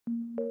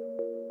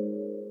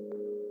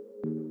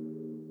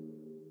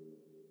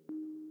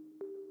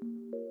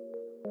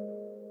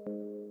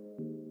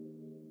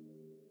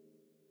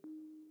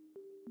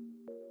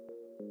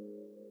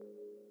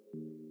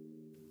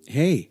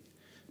Hey,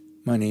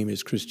 my name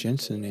is Chris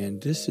Jensen,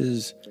 and this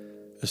is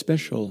a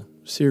special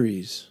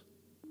series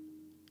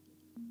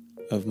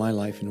of my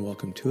life, and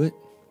welcome to it,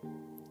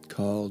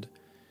 called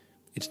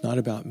It's Not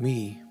About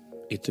Me,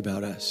 It's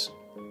About Us,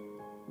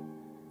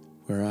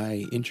 where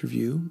I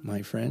interview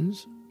my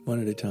friends one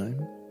at a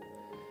time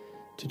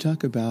to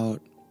talk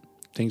about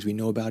things we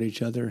know about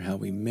each other, how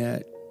we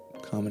met,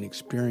 common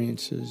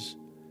experiences,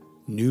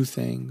 new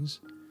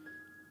things,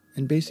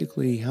 and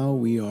basically how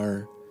we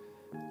are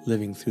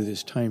living through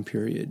this time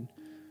period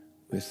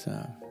with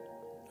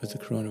the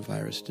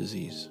coronavirus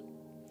disease.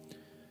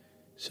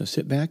 So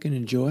sit back and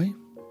enjoy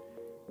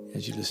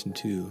as you listen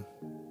to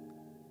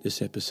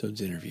this episode's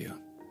interview.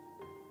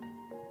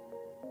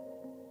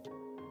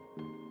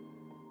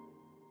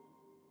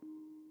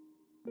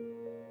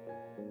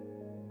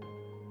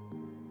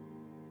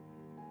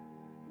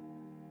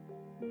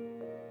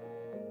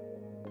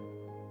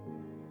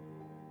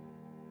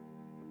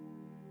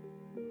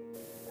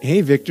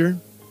 Hey, Victor.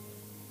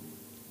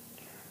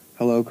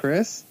 Hello,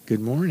 Chris. Good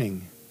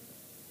morning.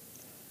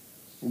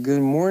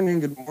 Good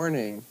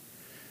morning.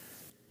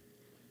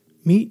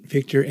 Meet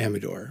Victor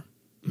Amador,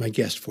 my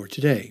guest for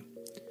today.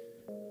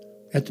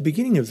 At the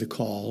beginning of the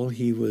call,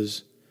 he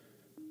was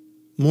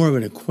more of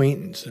an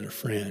acquaintance than a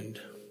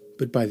friend,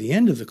 but by the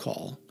end of the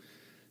call,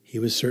 he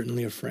was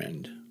certainly a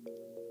friend.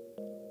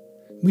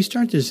 We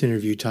start this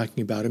interview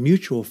talking about a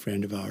mutual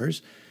friend of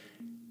ours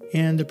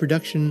and the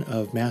production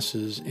of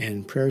masses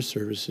and prayer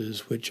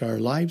services which are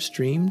live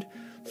streamed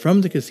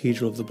from the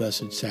Cathedral of the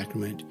Blessed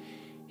Sacrament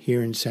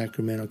here in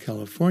Sacramento,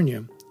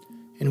 California,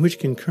 and which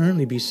can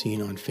currently be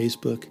seen on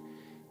Facebook,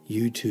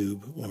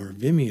 YouTube, or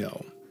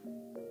Vimeo.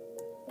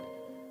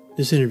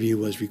 This interview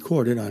was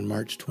recorded on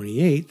March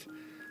 28th.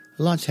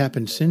 A lot's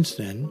happened since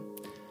then,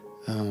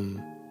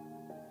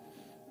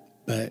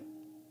 but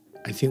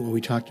I think what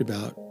we talked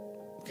about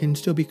can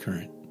still be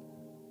current.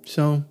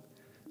 So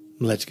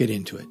let's get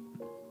into it.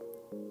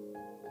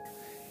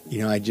 You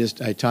know, I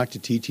talked to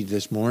Titi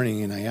this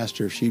morning, and I asked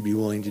her if she'd be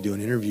willing to do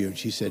an interview, and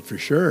she said for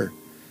sure.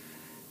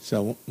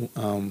 So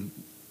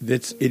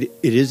it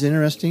is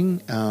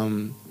interesting.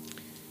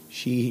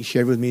 She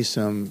shared with me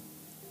some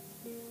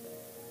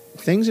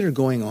things that are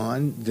going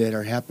on that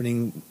are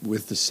happening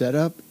with the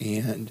setup,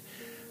 and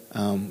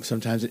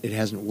sometimes it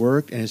hasn't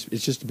worked, and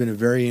it's just been a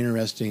very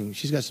interesting.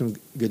 She's got some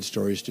good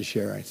stories to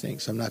share, I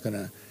think. So I'm not going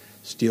to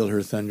steal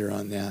her thunder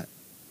on that.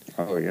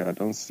 Oh yeah,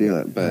 don't steal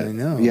it. But I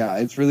know. Yeah,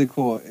 it's really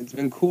cool. It's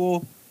been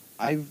cool.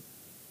 I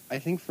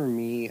think for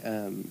me,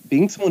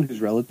 being someone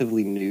who's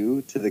relatively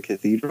new to the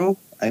cathedral,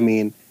 I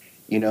mean,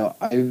 you know,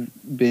 I've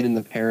been in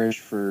the parish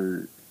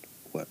for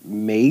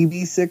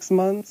maybe 6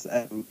 months,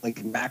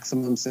 like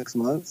maximum 6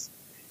 months,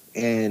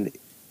 and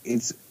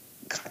it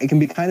can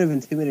be kind of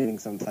intimidating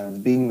sometimes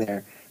being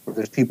there, where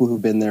there's people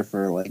who've been there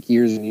for like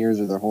years and years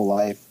or their whole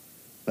life.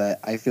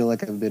 But I feel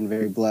like I've been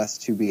very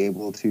blessed to be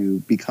able to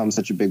become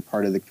such a big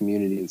part of the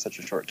community in such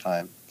a short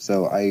time.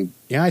 So I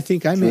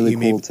think I met really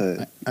you.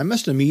 Cool I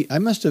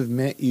must have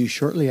met you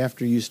shortly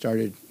after you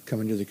started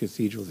coming to the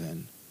cathedral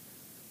then,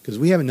 because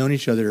we haven't known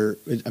each other.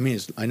 I mean,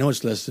 I know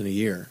it's less than a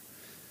year,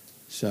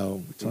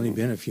 so it's only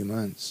been a few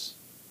months.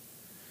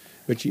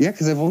 But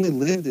because I've only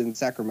lived in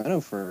Sacramento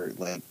for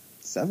like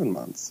 7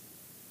 months.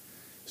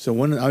 So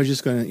I was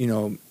just going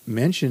to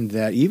mention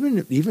that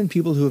even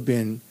people who have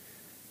been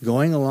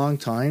going a long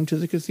time to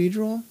the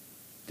cathedral,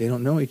 they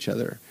don't know each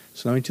other.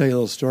 So let me tell you a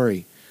little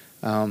story.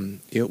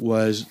 It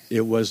was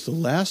the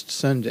last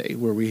Sunday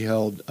where we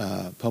held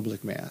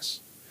public mass.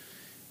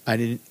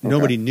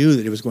 Nobody knew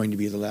that it was going to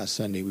be the last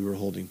Sunday we were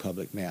holding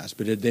public mass,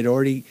 but they'd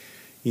already,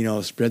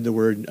 spread the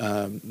word.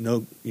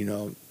 No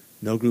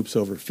groups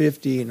over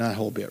 50, not a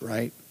whole bit,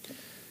 right?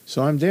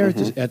 So I'm there at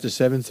the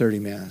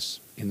 7:30 mass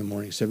in the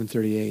morning,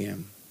 7:30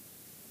 a.m.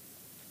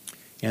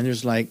 And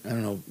there's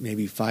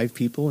maybe 5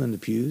 people in the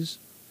pews.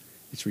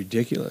 It's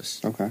ridiculous.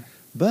 Okay.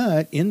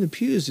 But in the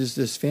pews is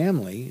this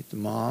family, the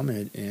mom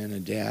and a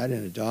dad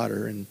and a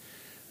daughter, and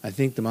I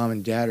think the mom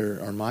and dad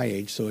are my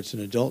age, so it's an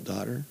adult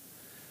daughter.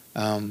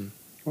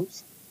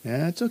 Oops. Yeah,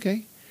 that's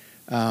okay.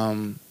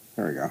 There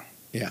we go.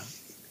 Yeah.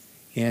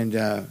 And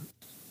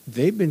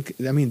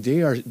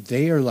they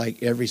are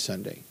like every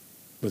Sunday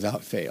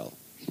without fail,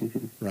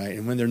 right?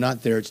 And when they're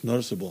not there, it's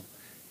noticeable.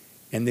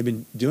 And they've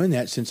been doing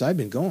that since I've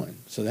been going.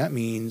 So that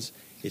means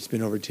it's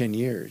been over 10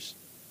 years.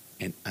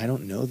 And I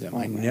don't know them.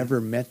 I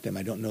never met them.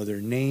 I don't know their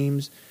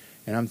names.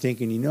 And I'm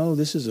thinking,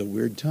 this is a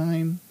weird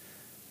time.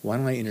 Why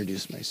don't I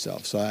introduce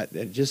myself? So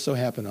it just so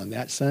happened on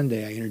that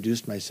Sunday, I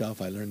introduced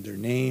myself. I learned their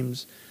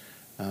names.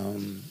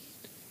 And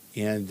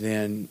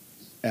then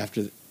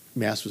after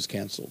Mass was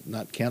canceled,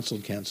 not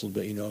canceled,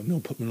 but,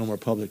 no more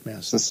public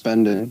Mass.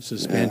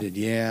 Suspended.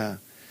 Yeah.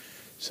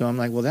 So I'm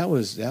like, well, that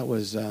was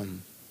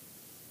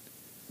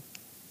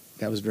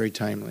very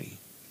timely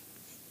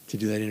to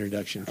do that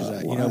introduction,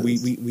 because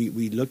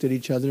we looked at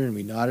each other and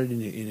we nodded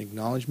in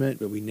acknowledgement,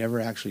 but we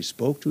never actually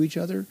spoke to each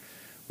other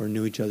or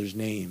knew each other's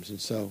names.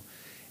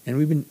 And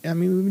we've been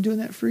doing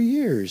that for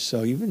years.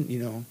 So even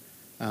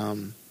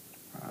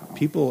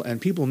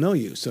people know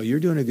you, so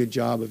you're doing a good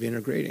job of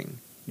integrating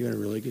You're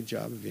doing a really good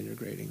job of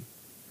integrating.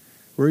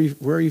 Where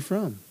are you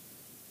from?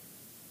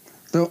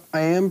 So I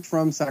am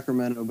from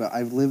Sacramento, but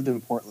I've lived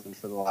in Portland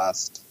for the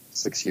last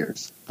 6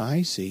 years.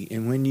 I see.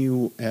 And when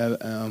you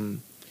have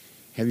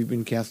you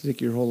been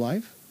Catholic your whole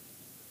life?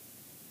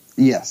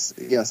 Yes.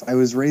 I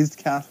was raised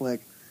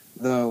Catholic,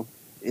 though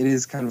it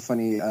is kind of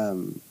funny.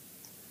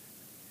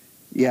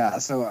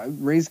 So I was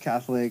raised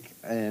Catholic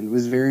and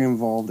was very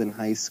involved in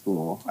high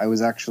school. I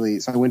went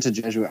to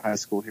Jesuit high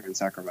school here in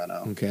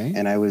Sacramento. Okay.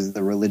 And I was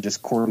the religious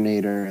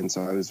coordinator, and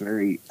so I was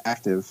very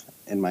active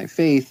in my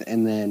faith.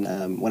 And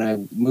then when I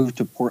moved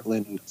to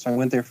Portland, so I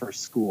went there for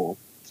school.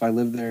 So I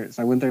lived there.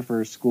 So I went there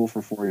for school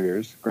for 4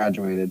 years,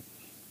 graduated,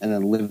 and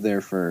then lived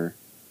there for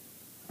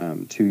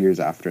 2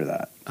 years after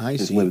that. I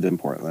Just see. lived in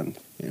Portland.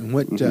 And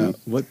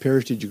what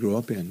parish did you grow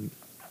up in?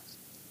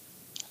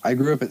 I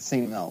grew up at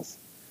St. Mel's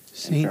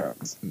in Fair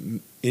Oaks.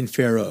 In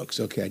Fair Oaks.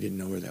 Okay, I didn't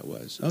know where that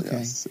was.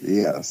 Okay.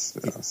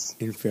 Yes.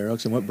 In Fair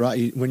Oaks. And what brought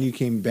you, when you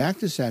came back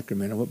to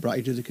Sacramento, what brought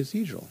you to the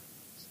cathedral?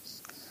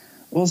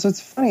 Well, so it's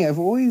funny. I've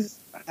always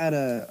had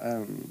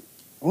a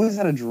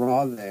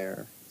draw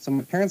there. So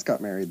my parents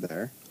got married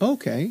there.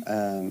 Okay.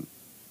 And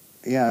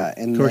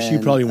of course, you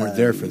probably weren't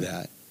there for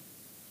that.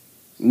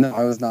 No,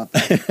 I was not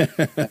there.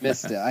 I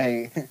missed it.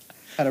 I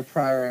had a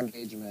prior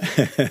engagement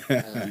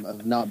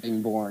of not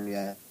being born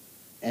yet.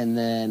 And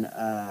then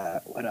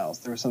what else?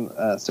 There was some.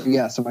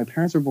 So my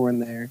parents were born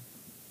there,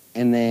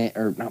 and they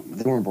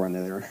weren't born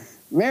there. They were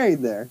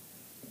married there.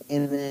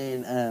 And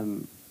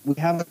then we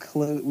have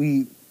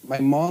my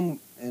mom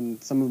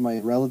and some of my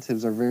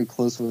relatives are very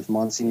close with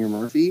Monsignor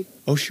Murphy.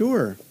 Oh,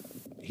 sure.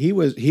 He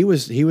was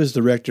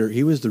the rector.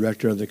 He was the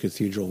rector of the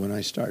cathedral when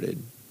I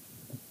started.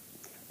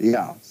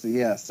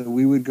 So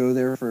we would go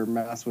there for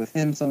mass with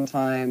him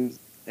sometimes,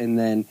 and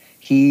then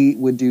he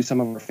would do some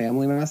of our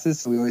family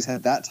masses. So we always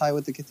had that tie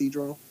with the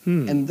cathedral.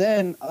 And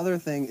then other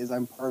thing is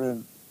I'm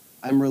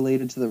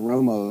related to the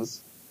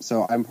Romos,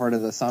 so I'm part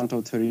of the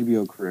Santo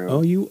Toribio crew.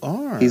 Oh, you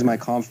are. He's my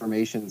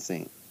confirmation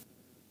saint.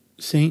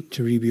 Saint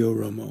Toribio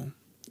Romo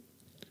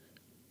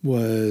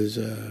was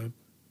a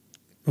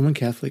Roman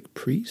Catholic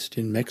priest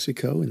in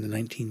Mexico in the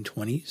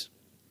 1920s.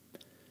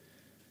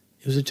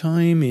 It was a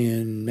time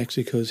in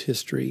Mexico's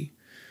history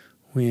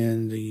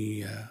when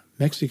the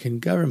Mexican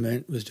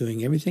government was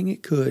doing everything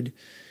it could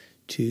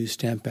to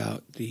stamp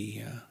out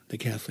the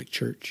Catholic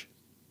Church.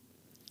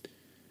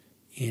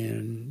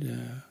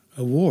 And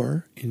a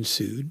war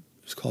ensued.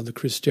 It was called the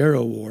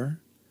Cristero War.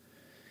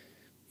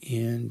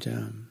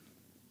 And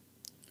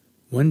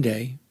one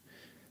day,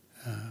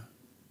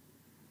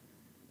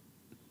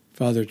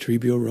 Father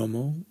Toribio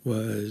Romo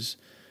was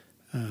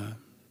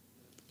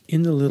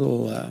in the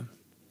little...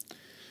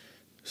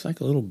 it's like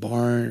a little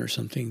barn or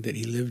something that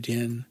he lived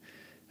in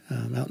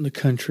out in the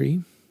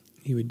country.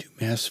 He would do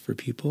mass for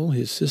people.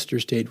 His sister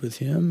stayed with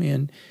him,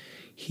 and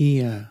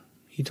he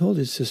told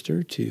his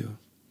sister to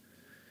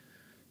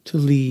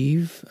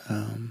leave.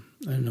 I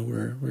don't know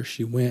where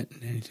she went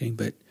and anything,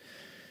 but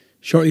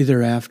shortly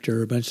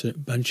thereafter, a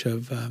bunch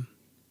of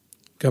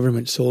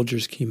government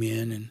soldiers came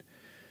in and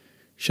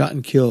shot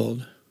and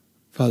killed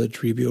Father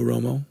Toribio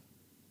Romo,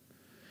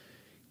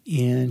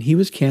 and he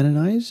was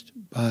canonized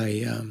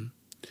by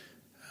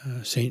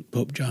Saint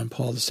Pope John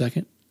Paul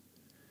II.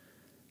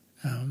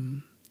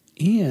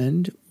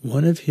 And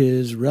one of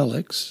his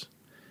relics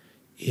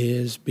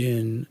has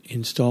been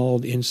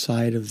installed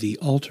inside of the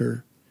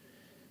altar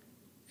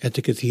at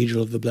the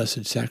Cathedral of the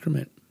Blessed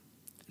Sacrament.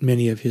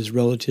 Many of his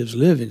relatives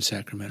live in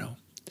Sacramento.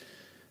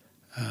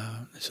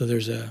 So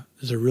there's a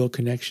real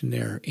connection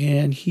there.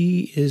 And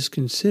he is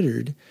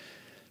considered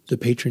the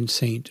patron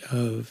saint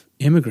of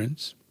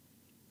immigrants.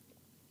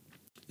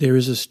 There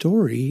is a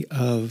story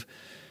of,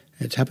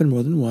 it's happened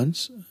more than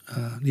once.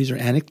 These are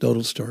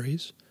anecdotal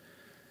stories.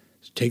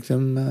 Take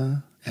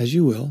them as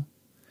you will.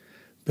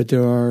 But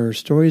there are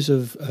stories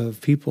of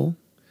people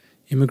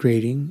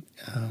immigrating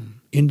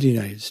into the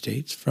United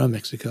States from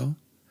Mexico.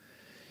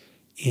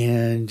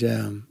 And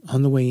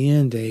on the way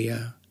in, they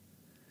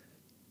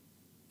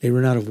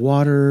run out of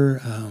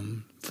water,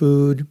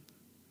 food.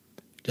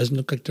 Doesn't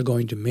look like they're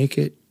going to make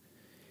it.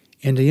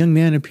 And a young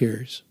man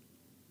appears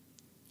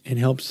and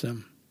helps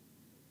them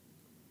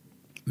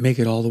make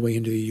it all the way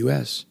into the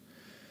U.S.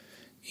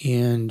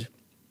 And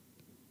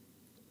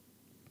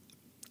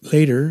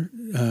later,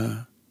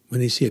 when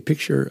they see a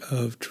picture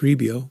of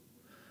Toribio,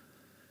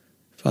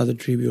 Father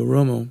Toribio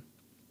Romo,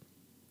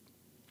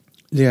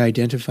 they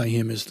identify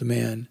him as the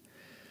man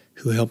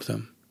who helped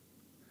them.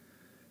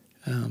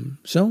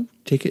 So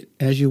take it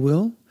as you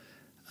will,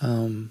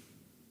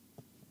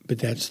 but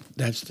that's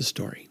the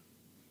story.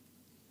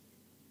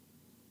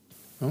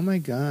 Oh my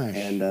gosh!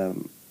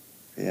 And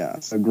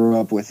so grew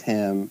up with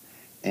him,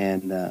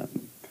 and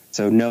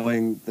so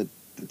knowing the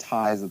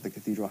ties that the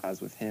cathedral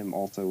has with him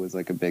also was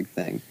like a big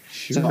thing.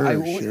 Sure, so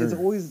it's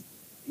always,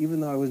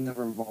 even though I was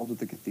never involved with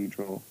the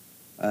cathedral,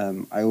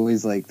 I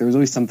always there was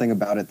always something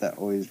about it that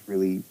always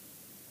really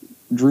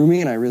drew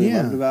me, and I really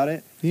loved about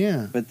it.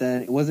 Yeah. But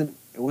then it wasn't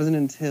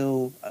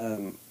until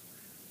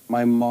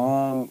my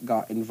mom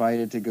got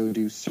invited to go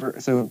do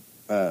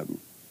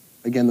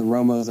again, the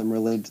Romos, I'm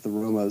related to the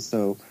Romos.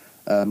 So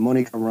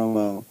Monica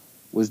Romo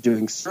was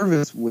doing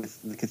service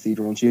with the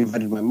cathedral, and she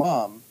invited my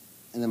mom,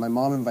 and then my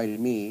mom invited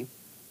me.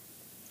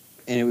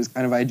 And it was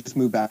kind of, I just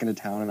moved back into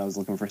town, and I was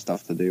looking for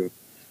stuff to do.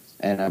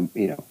 And I,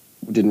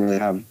 didn't really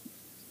have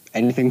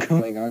anything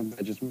going on, but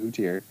I just moved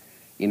here,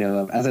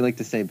 as I like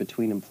to say,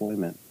 between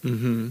employment.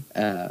 Mm-hmm.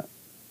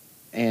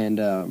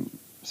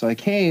 So I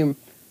came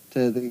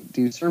to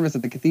do service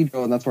at the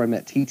cathedral, and that's where I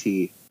met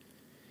TT.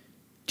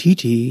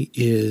 TT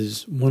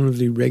is one of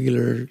the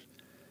regular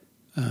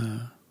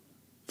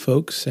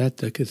folks at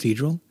the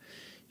cathedral.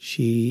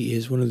 She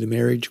is one of the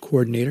marriage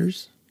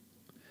coordinators.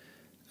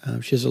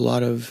 She has a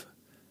lot of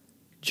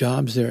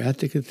jobs there at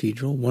the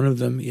cathedral. One of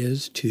them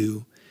is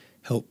to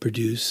help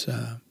produce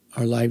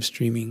our live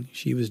streaming.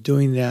 She was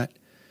doing that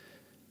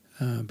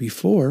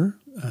before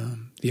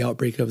the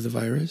outbreak of the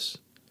virus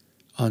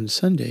on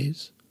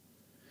Sundays.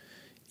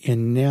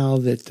 And now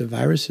that the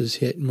virus has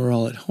hit and we're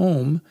all at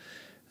home,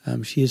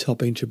 she is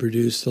helping to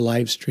produce the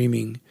live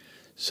streaming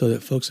so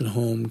that folks at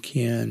home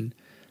can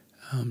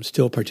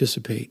still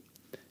participate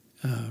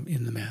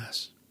in the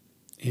Mass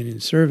and in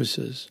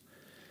services.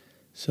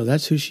 So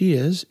that's who she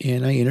is,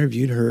 and I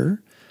interviewed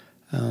her.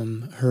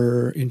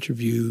 Her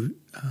interview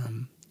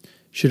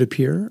should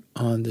appear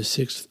on the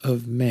 6th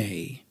of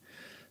May.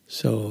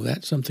 So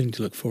that's something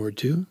to look forward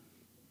to.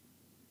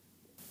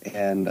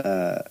 And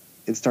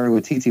it started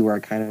with TT, where I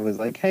kind of was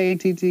like, hey,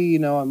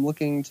 TT, I'm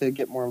looking to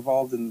get more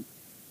involved in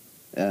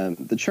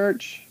the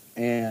church,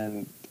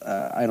 and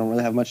I don't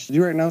really have much to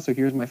do right now, so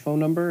here's my phone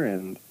number.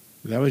 And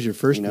that was your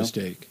first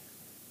mistake.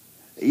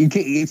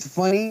 It's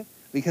funny,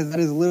 because that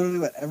is literally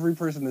what every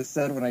person has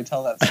said when I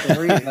tell that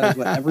story, and that is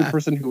what every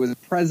person who was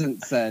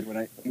present said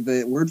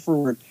the word for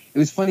word. It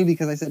was funny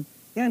because I said,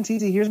 yeah, and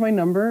TT, here's my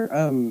number,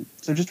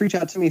 so just reach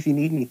out to me if you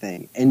need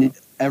anything. And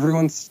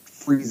everyone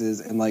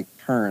freezes and,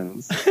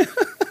 turns.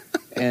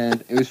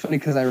 And it was funny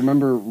because I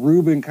remember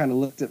Ruben kind of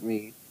looked at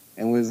me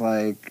and was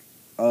like,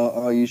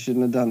 oh, you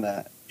shouldn't have done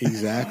that.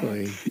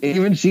 Exactly.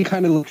 Even she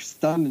kind of looked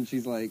stunned, and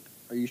she's like,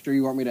 are you sure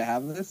you want me to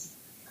have this?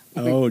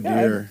 Oh,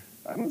 dear.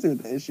 I don't see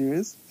what the issue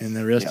is. And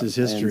the rest is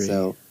history. And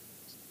so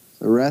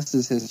the rest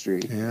is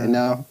history. Yeah. And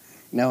now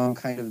I'm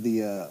kind of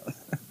the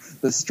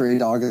the stray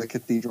dog of the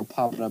cathedral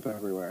popping up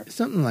everywhere.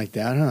 Something like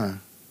that, huh?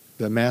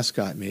 The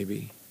mascot,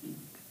 maybe.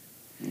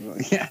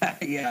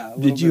 Yeah.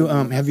 Did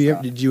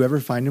you ever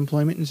find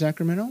employment in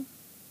Sacramento?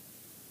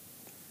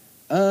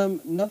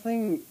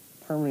 Nothing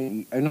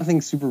permanent.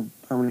 Nothing super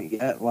permanent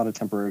yet. A lot of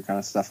temporary kind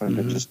of stuff I've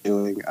been just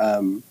doing.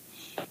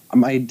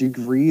 My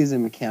degree is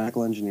in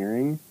mechanical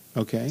engineering.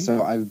 Okay.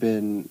 So I've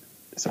been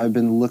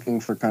looking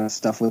for kind of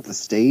stuff with the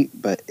state,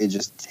 but it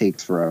just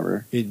takes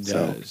forever. It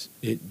does.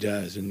 It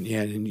does. And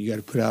you got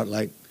to put out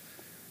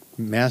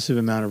massive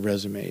amount of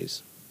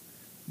resumes.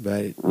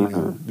 But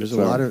there's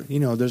a lot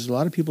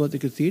of people at the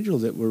cathedral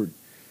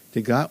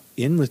that got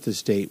in with the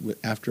state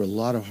after a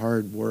lot of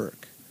hard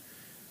work.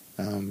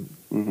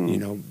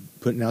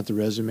 Putting out the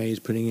resumes,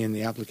 putting in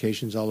the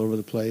applications all over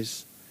the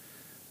place.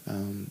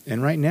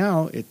 And right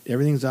now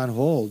everything's on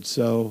hold.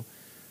 So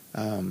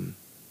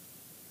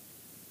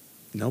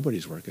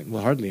nobody's working.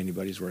 Well, hardly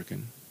anybody's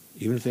working,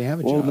 even if they have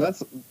a job. Well,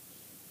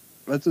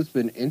 that's what's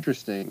been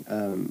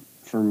interesting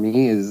for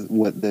me, is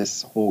what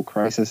this whole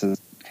crisis has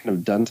kind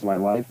of done to my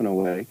life in a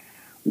way,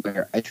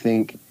 where I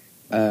think,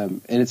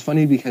 and it's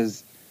funny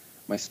because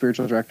my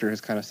spiritual director has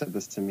kind of said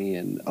this to me,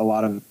 and a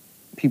lot of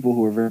people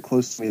who are very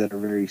close to me that are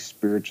very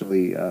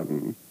spiritually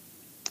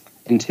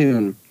in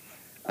tune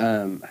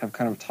have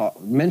kind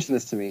of mentioned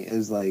this to me,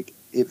 is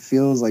it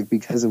feels like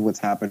because of what's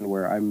happened,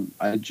 where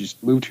I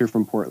just moved here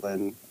from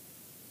Portland,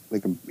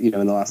 in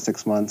the last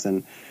 6 months,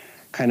 and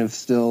kind of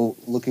still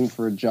looking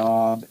for a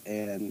job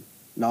and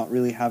not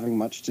really having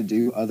much to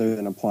do other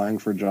than applying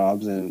for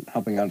jobs and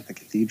helping out at the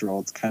cathedral.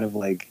 It's kind of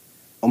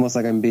almost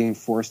like I'm being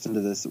forced into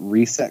this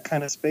reset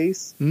kind of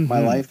space. Mm-hmm. My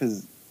life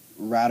is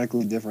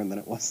radically different than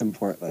it was in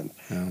Portland.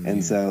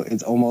 And so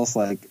it's almost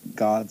like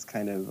God's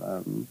kind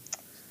of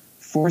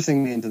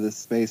forcing me into this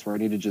space where I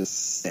need to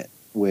just sit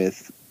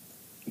with,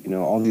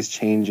 all these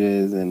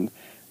changes, and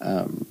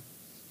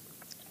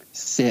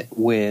sit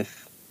with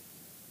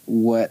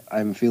what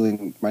I'm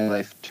feeling my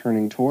life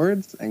turning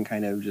towards, and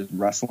kind of just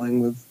wrestling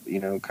with,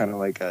 kind of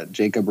like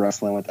Jacob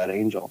wrestling with that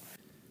angel.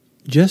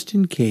 Just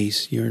in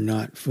case you're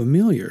not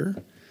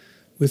familiar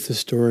with the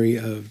story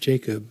of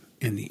Jacob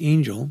and the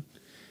angel,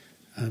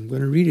 I'm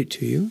going to read it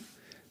to you.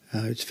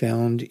 It's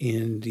found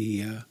in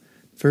the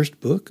first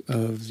book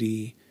of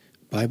the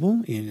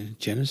Bible, in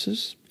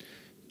Genesis,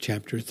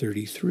 chapter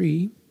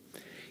 33.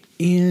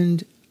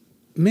 And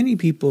many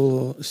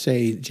people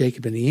say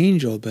Jacob and the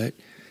angel, but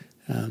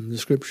the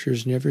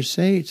scriptures never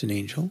say it's an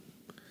angel.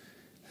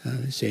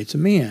 They say it's a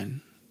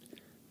man.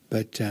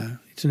 But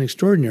it's an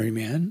extraordinary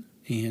man.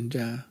 And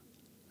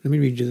let me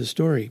read you the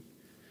story.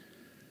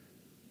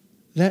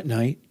 That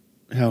night,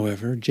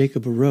 however,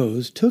 Jacob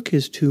arose, took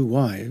his 2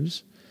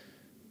 wives,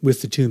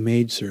 with the 2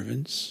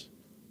 maidservants,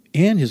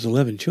 and his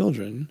 11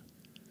 children,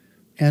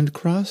 and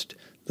crossed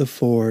the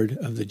ford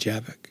of the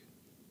Jabbok.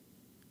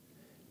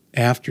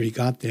 after he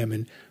got them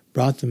and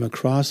brought them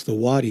across the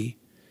wadi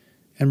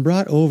and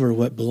brought over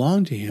what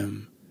belonged to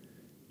him,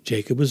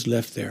 Jacob was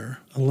left there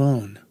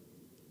alone.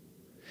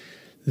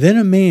 Then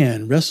a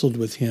man wrestled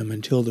with him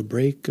until the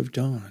break of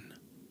dawn.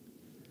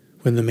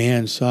 When the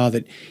man saw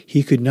that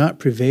he could not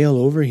prevail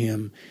over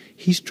him,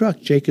 he struck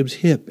Jacob's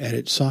hip at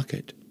its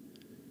socket,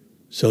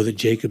 so that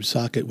Jacob's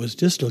socket was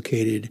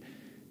dislocated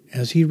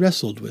as he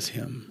wrestled with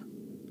him.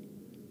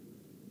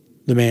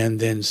 The man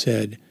then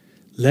said,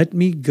 "Let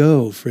me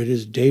go, for it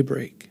is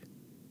daybreak."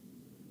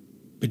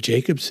 But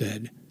Jacob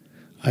said,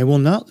 "I will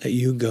not let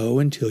you go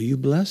until you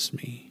bless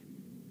me."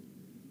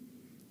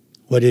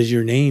 "What is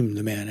your name?"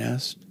 the man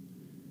asked.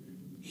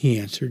 He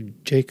answered,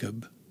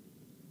 "Jacob."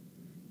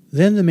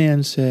 Then the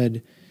man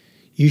said,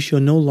 "You shall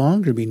no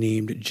longer be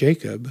named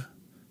Jacob,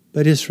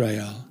 but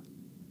Israel,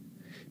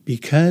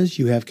 because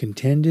you have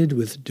contended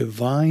with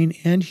divine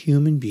and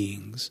human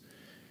beings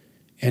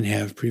and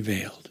have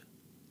prevailed."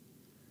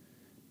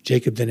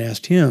 Jacob then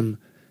asked him,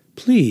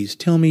 "Please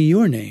tell me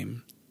your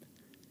name."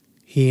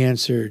 He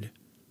answered,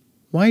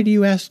 "Why do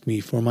you ask me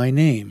for my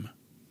name?"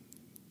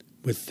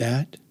 With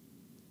that,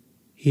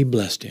 he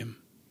blessed him.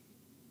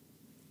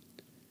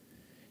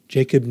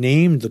 Jacob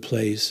named the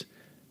place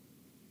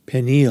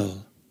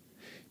Peniel,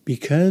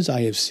 "Because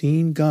I have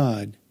seen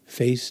God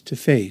face to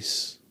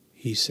face,"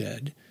 he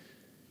said,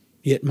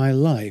 "yet my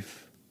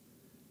life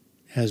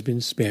has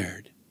been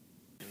spared."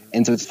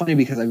 And so it's funny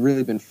because I've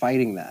really been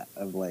fighting that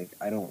of like,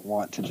 I don't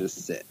want to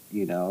just sit,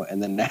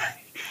 and then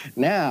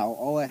now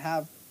all I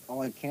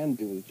can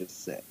do is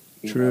just sit.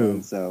 True.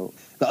 And so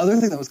the other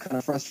thing that was kind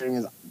of frustrating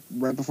is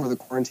right before the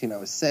quarantine, I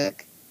was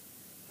sick.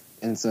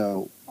 And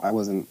so I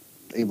wasn't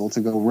able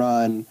to go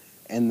run.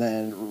 And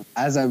then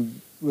as I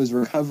was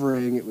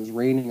recovering, it was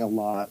raining a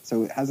lot.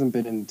 So it hasn't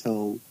been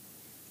until,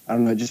 I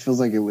don't know, it just feels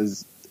like it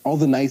was all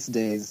the nice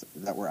days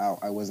that were out,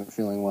 I wasn't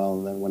feeling well.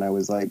 And then when I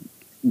was like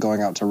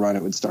going out to run,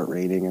 it would start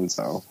raining. And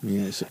so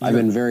yes, I've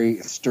been very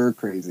stir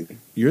crazy.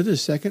 You're the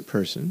second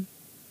person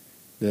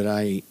that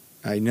I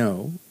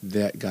know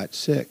that got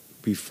sick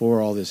before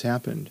all this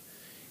happened.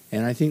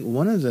 And I think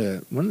one of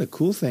the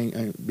cool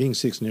things, being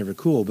sick's never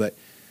cool, but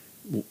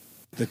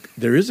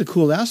there is a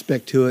cool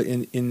aspect to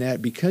it in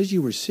that because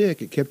you were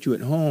sick, it kept you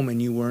at home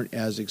and you weren't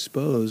as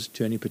exposed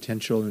to any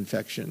potential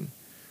infection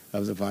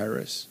of the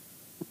virus.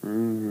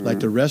 Mm. Like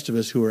the rest of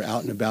us who are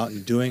out and about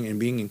and doing and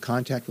being in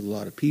contact with a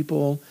lot of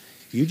people,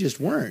 you just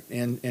weren't.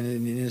 And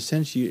in a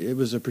sense, it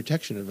was a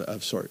protection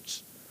of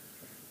sorts.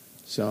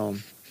 So,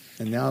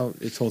 and now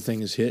this whole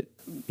thing is hit,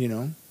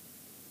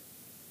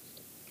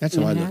 That's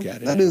how I look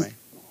at it.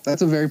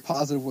 That's a very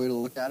positive way to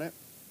look at it.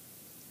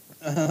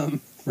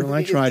 Well,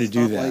 I try to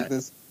do that.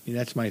 Like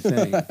that's my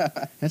thing.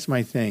 That's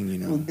my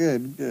thing, Well,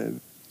 good.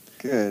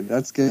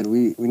 That's good.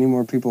 We need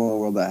more people in the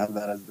world that have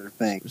that as their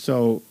thing.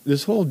 So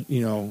this whole,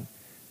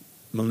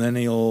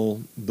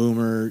 millennial,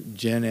 boomer,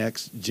 Gen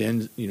X,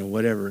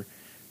 whatever,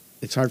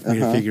 it's hard for me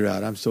to figure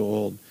out. I'm so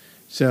old.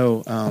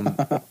 So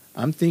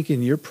I'm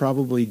thinking you're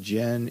probably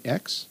Gen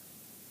X?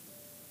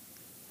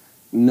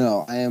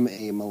 No, I am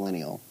a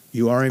millennial.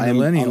 You are a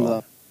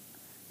millennial?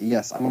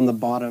 Yes, I'm on the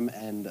bottom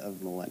end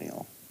of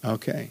millennial.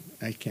 Okay,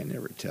 I can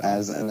never tell.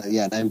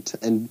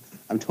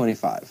 I'm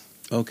 25.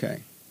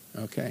 Okay.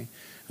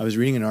 I was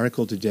reading an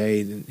article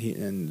today,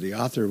 and the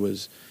author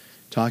was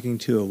talking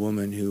to a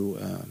woman who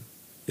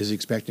is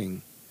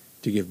expecting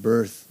to give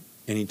birth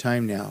any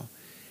time now,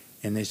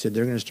 and they said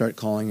they're going to start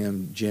calling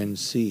them Gen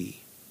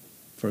C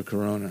for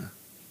Corona.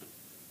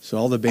 So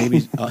all the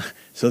babies,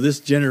 so this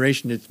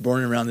generation that's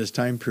born around this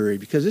time period,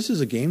 because this is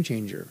a game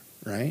changer,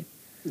 right?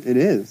 It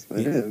is.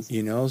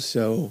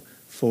 So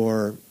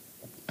for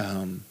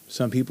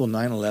some people,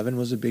 9/11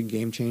 was a big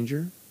game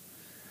changer.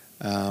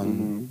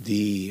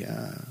 The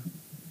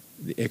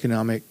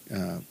economic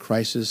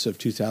crisis of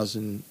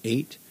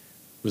 2008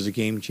 was a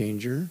game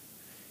changer,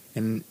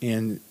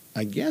 and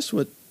I guess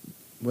what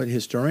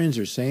historians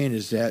are saying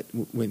is that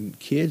when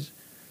kids,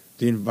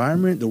 the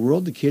environment, the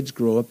world the kids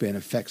grow up in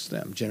affects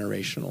them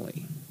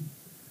generationally,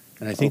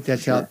 and I think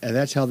that's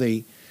how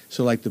they.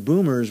 So like the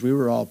boomers, we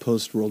were all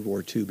post World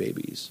War II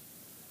babies.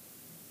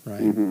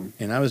 Right,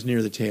 and I was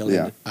near the tail end.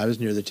 Yeah. I was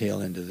near the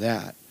tail end of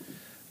that,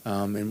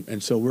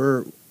 and so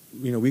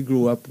we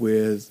grew up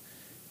with,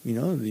 the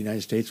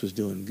United States was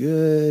doing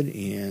good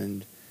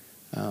and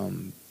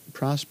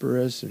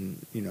prosperous,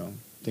 and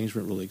things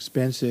weren't really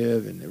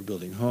expensive, and they were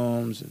building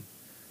homes and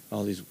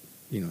all these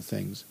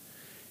things.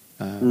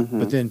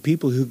 But then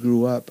people who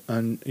grew up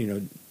during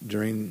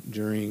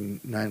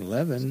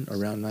 9/11,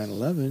 around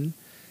 9/11,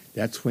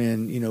 that's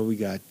when we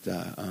got.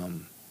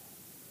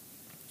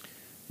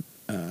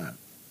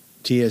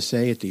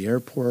 TSA at the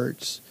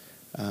airports.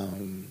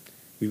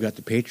 We've got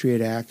the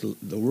Patriot Act.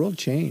 The world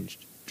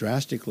changed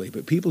drastically.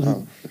 But people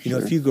who,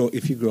 if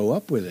you grow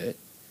up with it,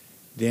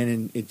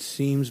 then it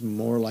seems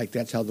more like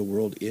that's how the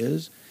world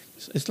is.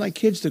 It's like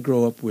kids that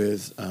grow up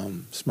with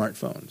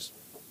smartphones,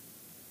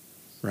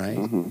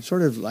 right?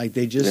 Sort of like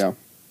they just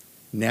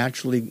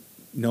naturally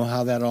know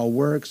how that all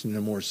works, and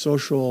they're more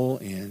social.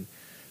 And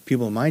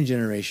people in my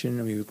generation,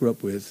 we grew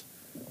up with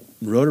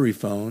rotary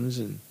phones,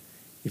 and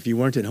if you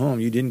weren't at home,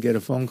 you didn't get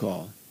a phone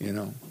call.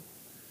 Yeah.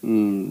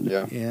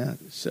 Yeah.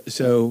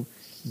 So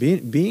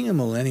being a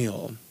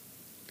millennial,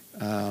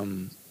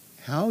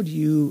 how do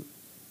you?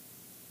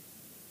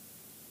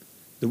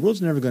 The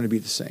world's never going to be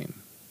the same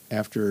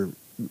after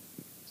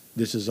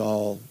this is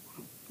all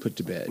put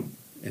to bed,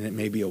 and it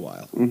may be a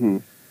while. Mm-hmm.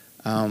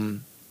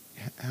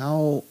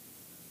 How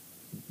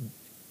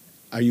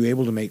are you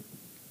able to make?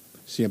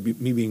 See,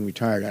 me being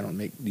retired, I don't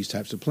make these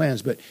types of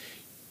plans. But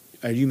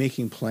are you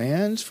making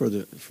plans for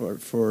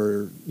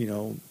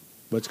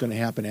what's going to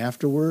happen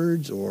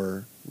afterwards,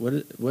 or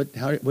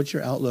what's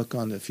your outlook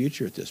on the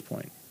future at this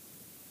point?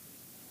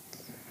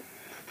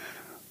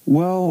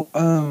 Well,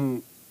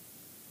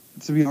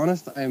 to be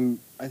honest,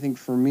 I think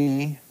for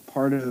me,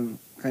 part of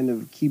kind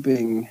of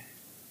keeping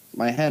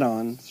my head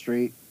on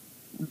straight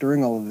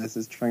during all of this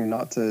is trying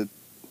not to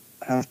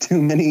have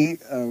too many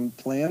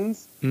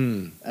plans.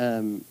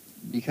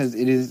 Because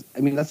it is,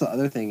 I mean, that's the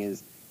other thing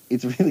is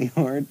it's really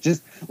hard.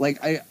 Just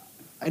like, I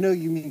know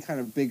you mean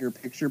kind of bigger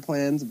picture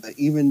plans, but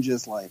even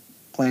just like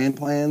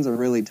plans are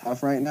really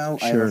tough right now.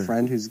 Sure. I have a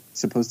friend who's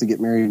supposed to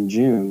get married in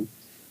June,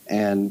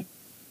 and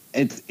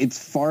it's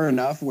far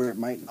enough where it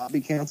might not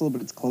be canceled,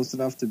 but it's close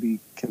enough to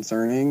be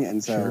concerning.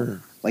 And so,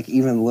 Sure. like,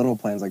 even little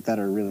plans like that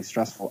are really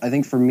stressful. I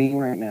think for me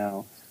right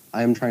now,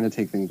 I'm trying to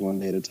take things one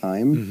day at a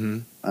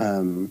time.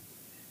 Mm-hmm.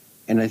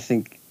 And I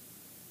think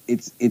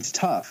it's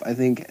tough. I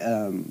think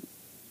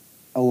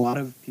a lot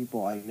of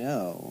people I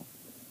know,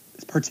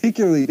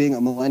 particularly being a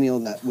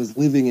millennial that was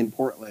living in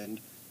Portland,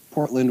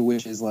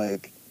 which is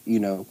like,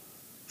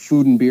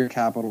 food and beer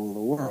capital of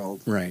the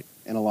world, right?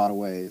 In a lot of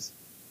ways.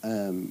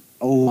 A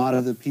lot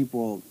of the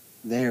people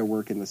there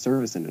work in the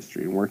service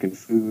industry and work in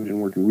food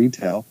and work in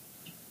retail,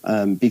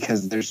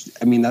 because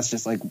that's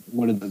just like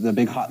one of the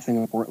big hot thing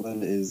in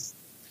Portland is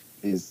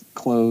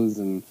clothes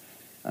and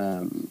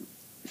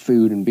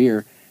food and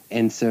beer.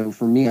 And so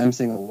for me, I'm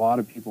seeing a lot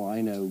of people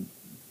I know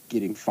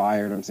getting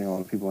fired. I'm seeing a lot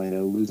of people I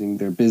know losing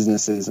their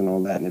businesses and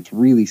all that, and it's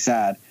really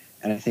sad.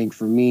 And I think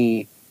for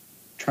me,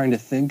 trying to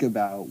think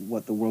about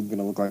what the world's going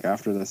to look like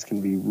after this can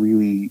be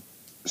really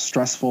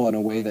stressful in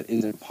a way that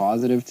isn't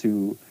positive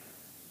to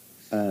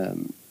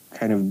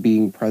kind of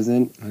being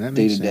present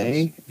day to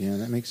day. Yeah,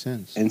 that makes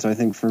sense. And so I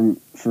think for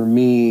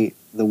me,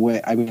 the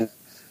way,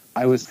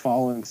 I was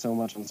following so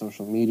much on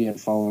social media and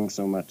following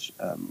so much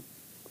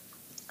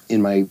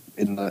in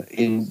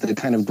the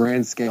kind of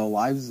grand scale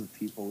lives of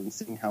people, and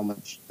seeing how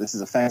much this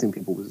is affecting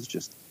people was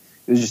just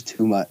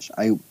too much.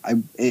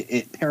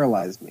 It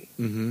paralyzed me.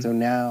 Mm-hmm. So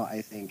now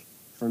I think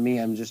for me,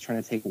 I'm just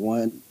trying to take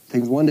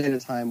things one day at a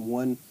time,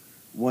 one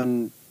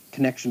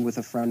connection with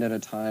a friend at a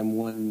time,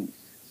 what am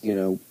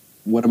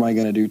I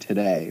going to do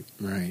today?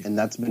 Right. And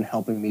that's been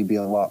helping me be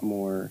a lot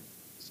more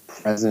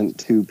present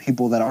to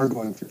people that are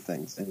going through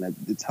things. And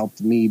it's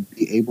helped me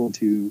be able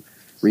to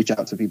reach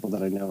out to people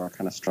that I know are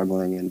kind of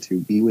struggling, and to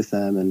be with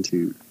them, and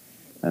to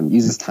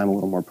use this time a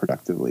little more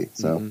productively.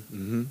 So,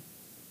 mm-hmm.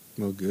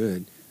 Well,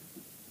 good.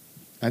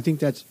 I think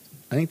that's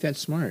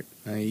smart.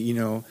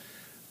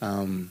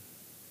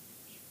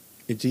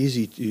 It's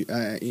easy to,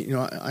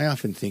 I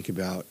often think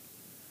about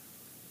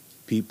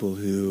people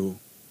who,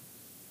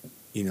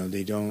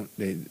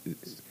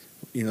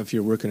 if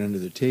you're working under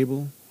the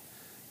table,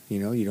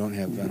 you don't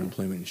have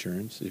unemployment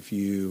insurance. If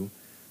you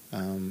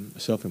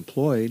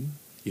self-employed,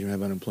 you don't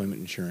have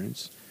unemployment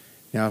insurance.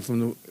 Now,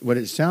 from what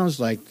it sounds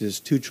like, this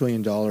 $2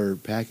 trillion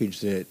package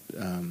that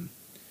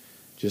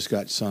just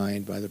got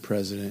signed by the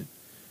president,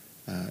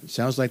 it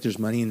sounds like there's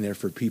money in there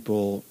for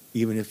people,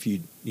 even if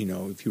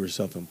if you were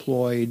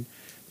self-employed.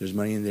 There's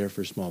money in there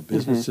for small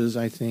businesses,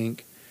 I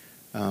think.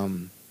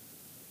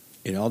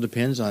 It all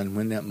depends on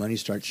when that money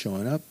starts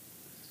showing up.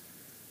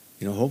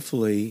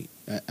 Hopefully,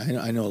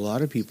 I know a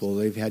lot of people,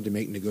 they've had to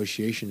make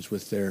negotiations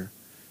with their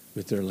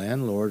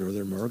landlord or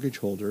their mortgage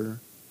holder,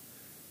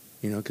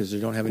 because they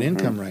don't have an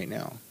income right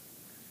now.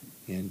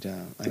 And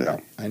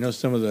I know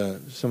some of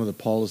the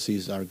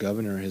policies our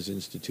governor has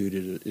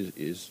instituted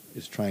is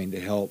trying to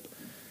help,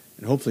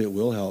 and hopefully it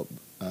will help.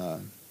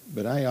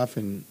 But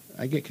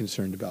I get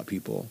concerned about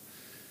people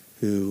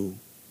who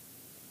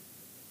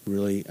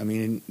really,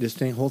 this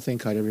whole thing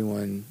caught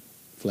everyone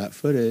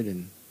flat-footed,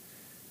 and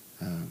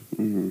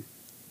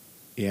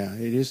yeah,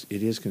 it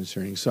is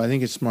concerning. So I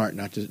think it's smart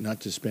not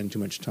to spend too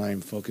much time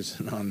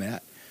focusing on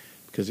that,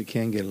 because it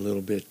can get a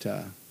little bit.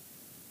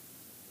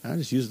 I'll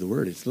just use the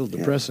word. It's a little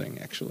depressing,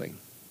 actually.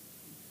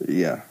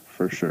 Yeah,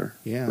 for sure.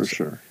 Yeah, for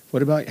sure.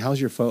 What about how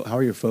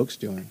are your folks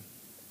doing?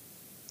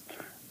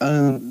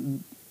 They're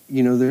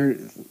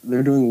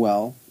doing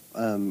well.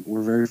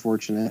 We're very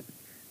fortunate.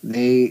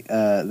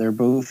 They're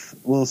both,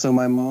 so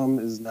my mom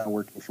is now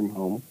working from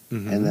home,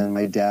 and then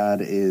my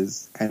dad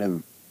is kind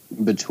of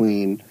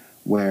between,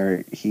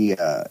 where he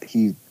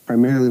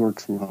primarily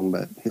works from home,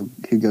 but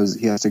he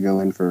has to go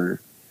in for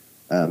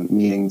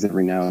meetings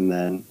every now and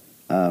then.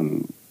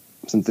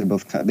 Since they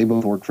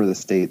both work for the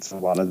states, a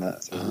lot of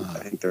that. So I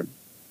think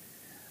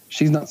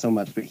she's not so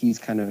much, but he's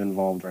kind of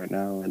involved right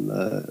now in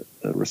the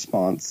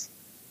response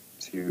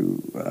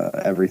to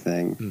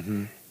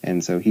everything.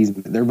 and so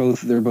they're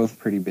both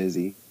pretty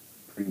busy.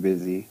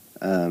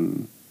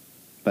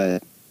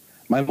 But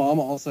my mom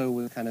also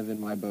was kind of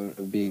in my boat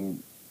of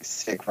being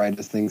sick right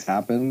as things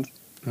happened.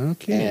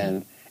 Okay.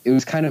 And it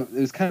was kind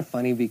of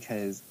funny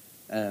because,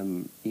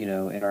 in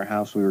our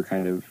house we were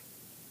kind of,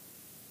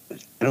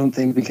 I don't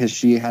think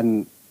because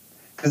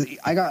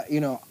I got,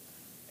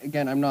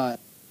 again, I'm not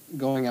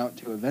going out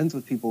to events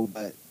with people,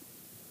 but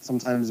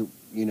sometimes, I'm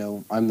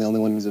the only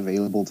one who's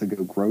available to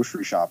go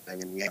grocery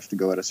shopping, and we have to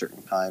go at a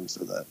certain time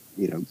so that,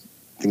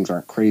 things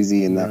aren't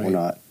crazy and that Right. we're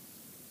not,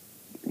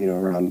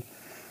 around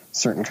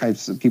certain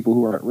types of people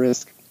who are at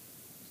risk.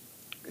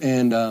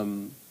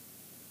 And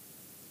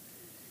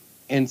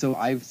so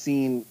I've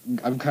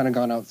kind of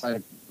gone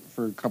outside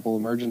for a couple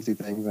emergency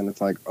things, and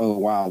it's like, oh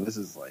wow, this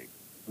is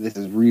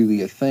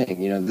really a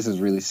thing. This is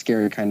really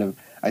scary. Kind of,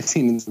 I've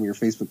seen in some of your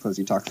Facebook posts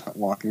you talk about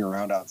walking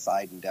around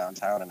outside in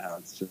downtown and how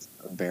it's just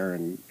a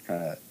barren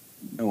kind of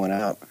no one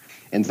out.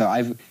 And so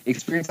I've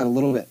experienced that a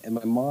little bit. And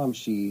my mom,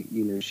 she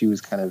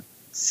was kind of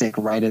sick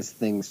right as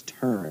things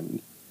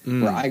turned.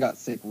 Where I got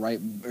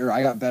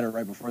I got better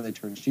right before they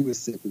turned. She was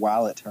sick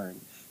while it turned.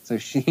 So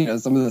she,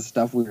 some of the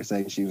stuff we were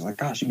saying, she was like,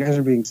 "Gosh, you guys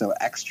are being so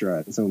extra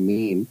and so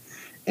mean."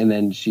 And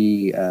then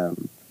she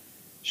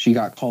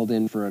got called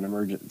in for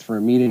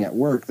a meeting at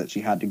work that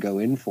she had to go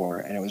in for,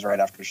 and it was right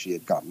after she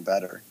had gotten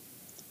better.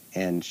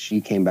 And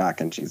she came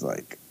back and she's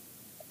like,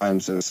 "I'm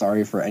so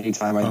sorry for any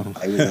time I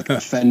was like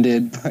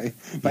offended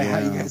by how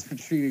you guys were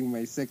treating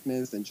my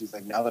sickness." And she's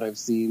like, "Now that I've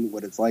seen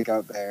what it's like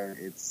out there,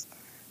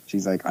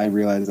 she's like, I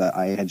realized that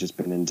I had just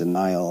been in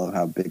denial of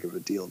how big of a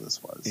deal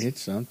this was." It's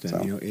something,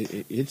 So,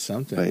 it's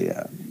something. But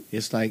yeah,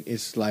 it's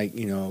like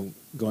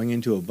going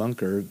into a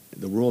bunker.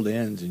 The world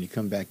ends, and you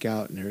come back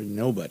out, and there's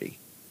nobody.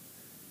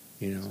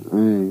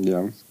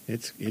 yeah,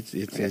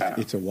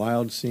 It's a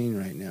wild scene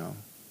right now.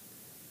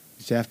 You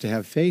just have to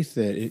have faith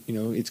that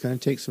it's going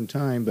to take some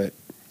time, but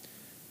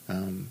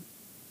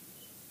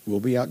we'll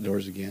be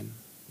outdoors again.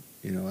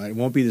 It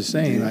won't be the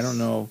same. Yes. I don't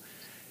know.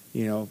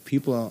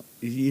 People.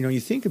 You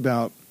think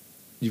about,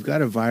 you've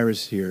got a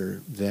virus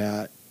here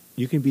that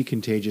you can be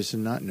contagious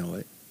and not know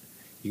it.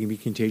 You can be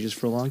contagious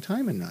for a long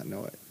time and not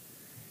know it.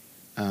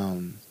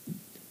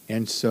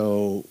 And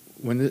so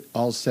when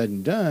all's said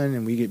and done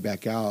and we get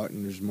back out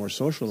and there's more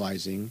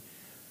socializing,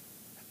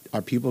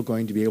 are people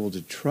going to be able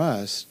to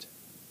trust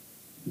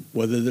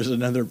whether there's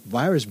another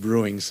virus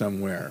brewing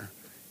somewhere?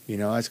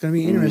 It's going to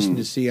be interesting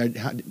to see.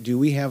 Do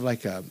we have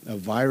like a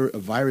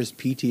virus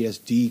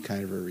PTSD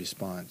kind of a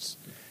response?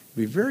 It'd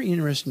be very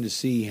interesting to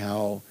see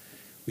how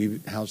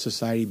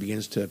society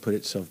begins to put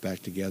itself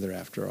back together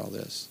after all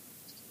this.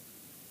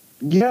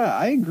 Yeah,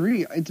 I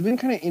agree. It's been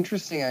kind of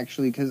interesting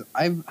actually because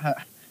I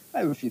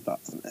have a few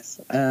thoughts on this.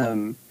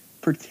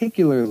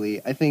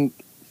 Particularly, I think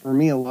for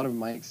me, a lot of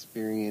my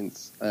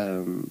experience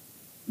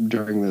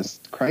during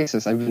this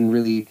crisis, I've been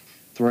really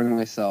throwing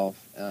myself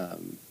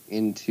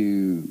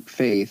into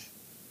faith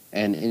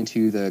and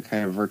into the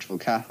kind of virtual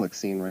Catholic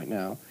scene right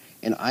now,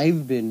 and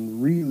I've been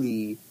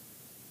really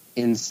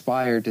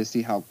inspired to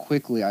see how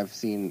quickly I've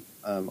seen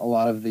a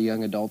lot of the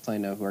young adults I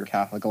know who are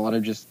Catholic, a lot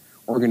of just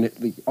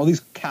all these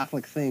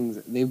Catholic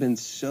things, they've been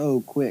so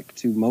quick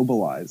to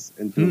mobilize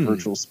into a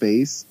virtual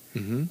space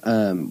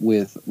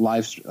with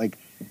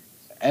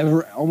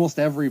almost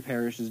every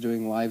parish is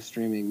doing live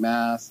streaming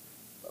Mass.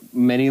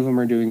 Many of them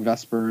are doing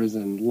Vespers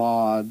and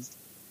Lauds.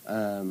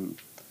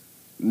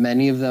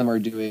 Many of them are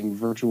doing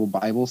virtual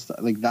Bible stuff.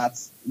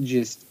 That's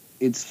just,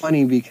 it's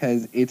funny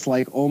because it's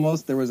like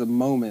almost there was a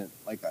moment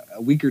like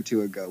a week or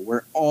two ago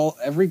where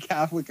every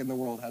Catholic in the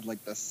world had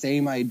like the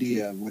same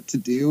idea of what to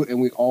do,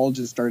 and we all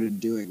just started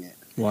doing it.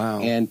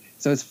 Wow. And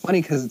so it's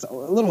funny because it's a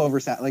little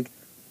oversat. I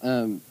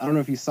don't know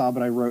if you saw,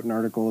 but I wrote an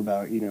article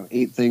about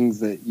 8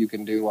 things that you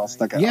can do while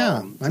stuck at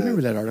home. I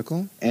remember that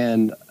article.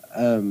 And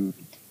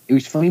it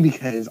was funny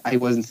because I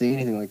wasn't seeing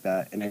anything like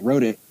that, and I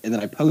wrote it, and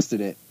then I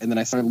posted it, and then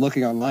I started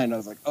looking online, and I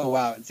was like, oh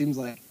wow, it seems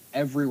like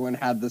everyone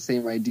had the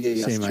same idea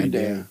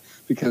yesterday,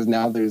 because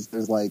now there's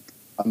like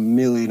a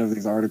million of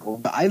these articles.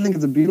 But I think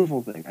it's a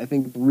beautiful thing. I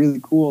think it's really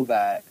cool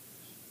that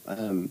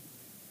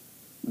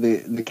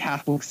the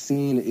Catholic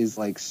scene is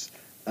like,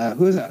 I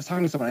was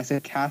talking to someone, I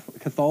said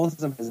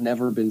Catholicism has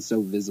never been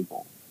so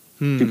visible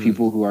to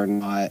people who are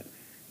not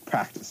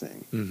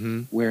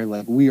practicing, where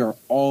like we are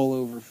all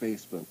over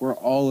Facebook, we're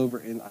all over,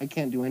 and I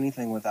can't do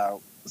anything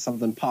without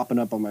something popping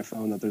up on my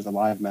phone that there's a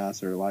live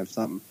Mass or a live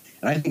something,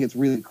 and I think it's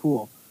really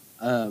cool.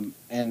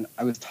 And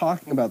I was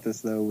talking about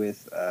this though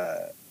with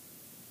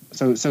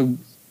so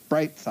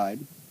bright side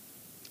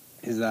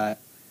is that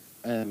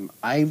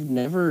I've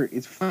never,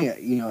 it's funny,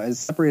 as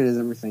separated as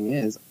everything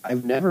is,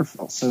 I've never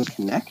felt so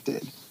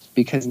connected,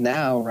 because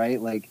now,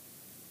 right, like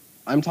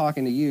I'm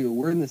talking to you,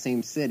 we're in the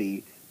same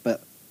city,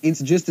 but it's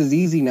just as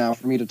easy now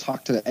for me to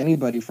talk to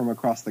anybody from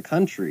across the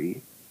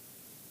country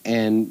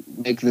and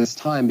make this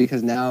time,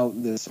 because now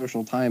the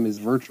social time is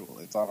virtual.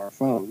 It's on our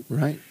phone.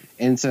 Right.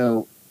 And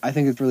so I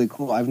think it's really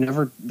cool.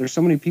 There's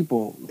so many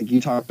people, like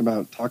you talked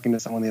about talking to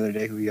someone the other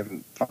day who you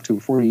haven't talked to in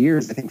 40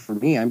 years. I think for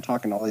me, I'm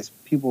talking to all these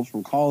people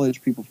from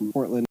college, people from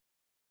Portland,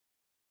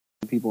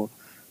 people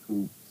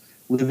who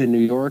live in New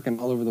York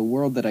and all over the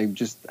world that I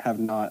just have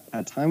not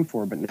had time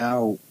for, but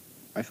now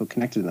I feel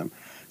connected to them.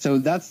 So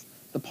that's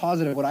the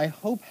positive. What I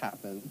hope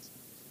happens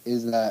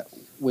is that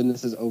when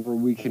this is over,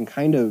 we can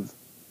kind of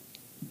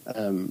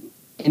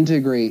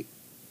integrate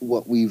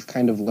what we've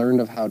kind of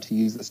learned of how to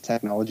use this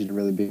technology to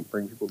really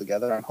bring people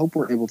together. I hope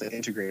we're able to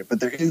integrate it, but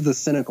there is the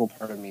cynical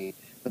part of me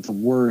that's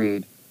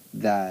worried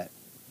that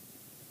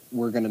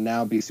we're going to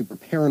now be super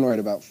paranoid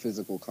about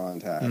physical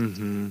contact,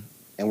 and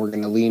we're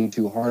going to lean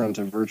too hard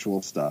onto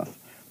virtual stuff.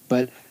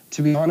 But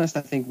to be honest,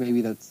 I think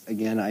maybe that's,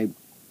 again,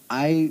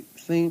 I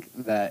think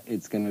that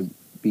it's going to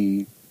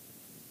be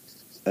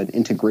an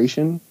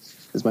integration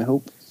is my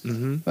hope.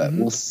 But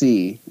we'll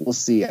see. We'll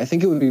see. I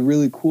think it would be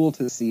really cool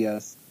to see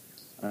us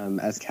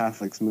as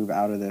Catholics move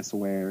out of this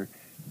where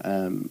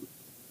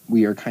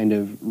we are kind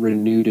of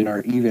renewed in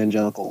our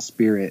evangelical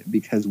spirit,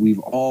 because we've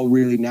all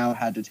really now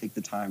had to take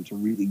the time to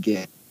really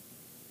get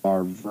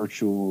our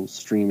virtual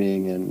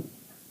streaming and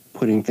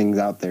putting things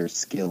out there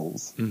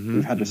skills.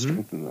 We've had to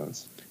strengthen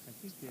those.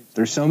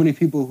 There's so many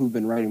people who've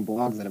been writing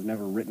blogs that have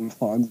never written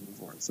blogs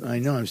before. So. I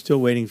know. I'm still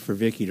waiting for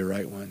Vicky to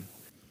write one.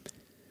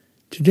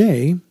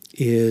 Today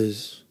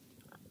is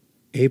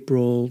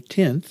April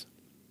 10th,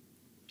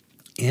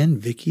 and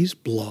Vicky's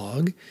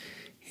blog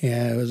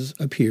has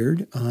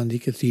appeared on the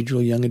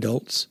Cathedral Young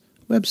Adults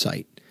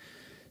website.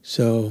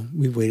 So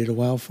we waited a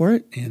while for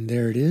it, and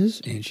there it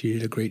is, and she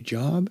did a great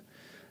job.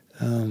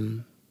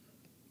 And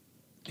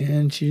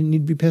she didn't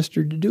need to be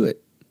pestered to do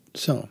it.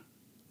 So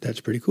that's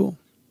pretty cool.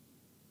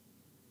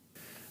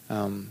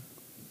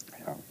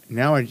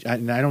 Now I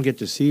don't get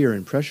to see her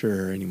and pressure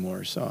her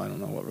anymore, so I don't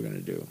know what we're going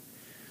to do.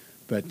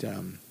 But,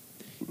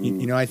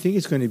 you know, I think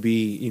it's going to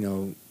be,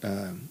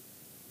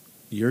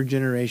 your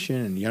generation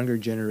and younger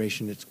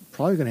generation, it's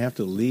probably going to have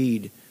to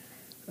lead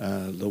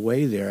the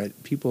way there.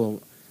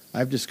 People,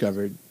 I've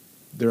discovered,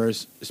 there are,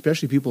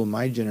 especially people in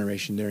my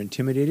generation, they're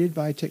intimidated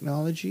by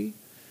technology.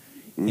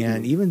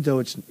 And even though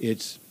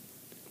it's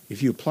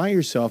if you apply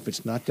yourself,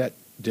 it's not that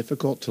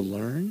difficult to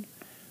learn,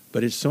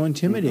 but it's so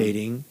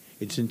intimidating.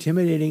 It's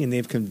intimidating, and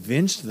they've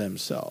convinced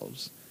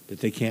themselves that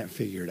they can't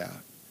figure it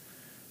out.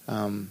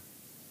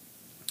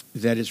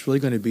 That it's really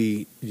going to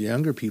be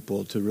younger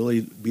people to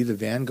really be the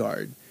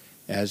vanguard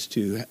as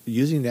to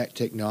using that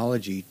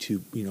technology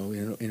to,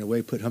 in a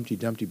way, put Humpty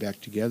Dumpty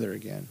back together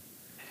again.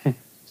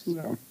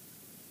 No.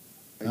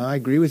 I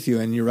agree with you,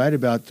 and you're right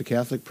about the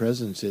Catholic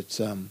presence. It's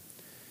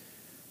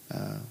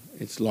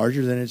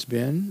larger than it's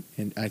been,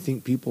 and I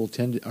think people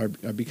are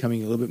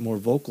becoming a little bit more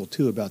vocal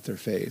too about their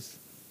faith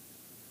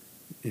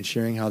and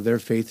sharing how their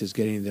faith is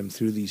getting them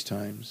through these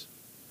times.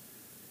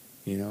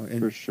 And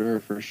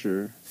for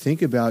sure.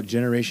 Think about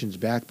generations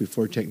back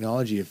before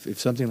technology. If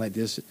something like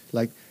this,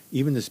 like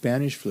even the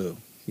Spanish flu,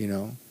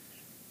 and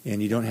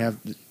you don't have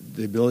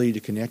the ability to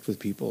connect with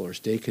people or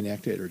stay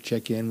connected or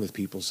check in with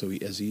people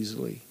as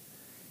easily,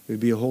 it would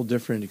be a whole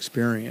different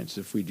experience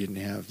if we didn't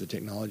have the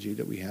technology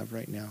that we have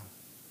right now.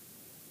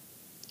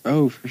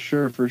 Oh, for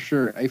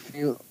sure. I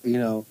feel,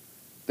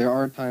 there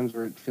are times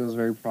where it feels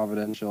very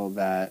providential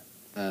that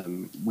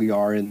we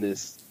are in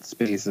this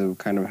space of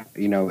kind of,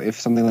 if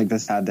something like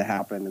this had to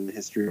happen in the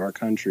history of our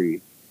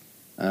country,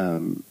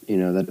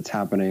 that it's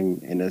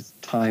happening in a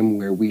time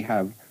where we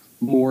have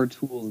more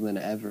tools than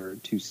ever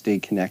to stay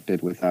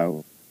connected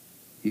without,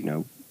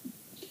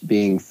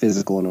 being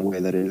physical in a way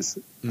that is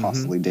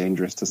possibly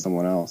dangerous to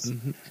someone else.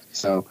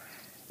 So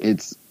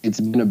it's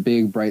been a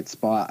big bright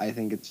spot. I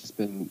think it's just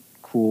been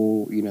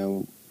cool,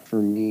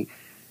 for me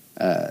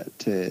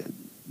to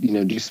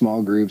do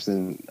small groups,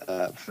 and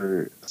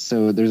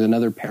so there's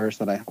another parish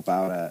that I help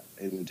out at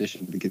in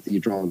addition to the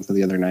cathedral. And so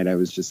the other night I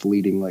was just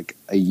leading like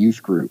a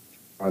youth group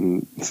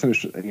on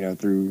social,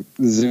 through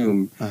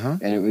Zoom,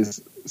 and it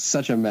was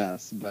such a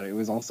mess, but it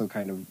was also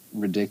kind of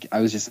ridiculous.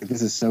 I was just like,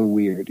 this is so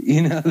weird,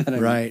 that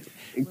right.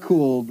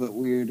 Cool, but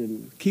weird.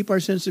 And keep our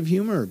sense of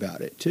humor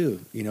about it too.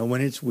 When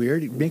it's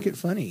weird, make it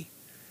funny.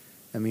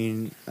 I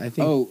mean, I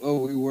think.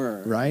 Oh, we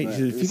were right.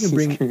 If you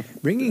can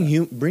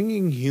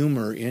bringing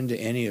humor into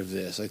any of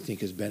this, I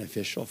think is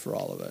beneficial for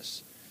all of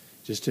us.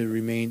 Just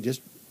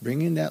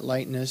bring in that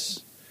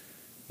lightness.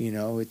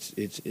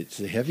 It's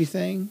a heavy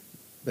thing,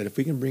 but if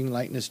we can bring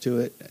lightness to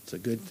it, that's a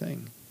good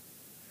thing.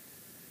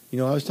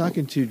 I was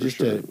talking to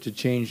to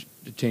change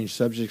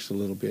subjects a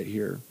little bit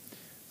here.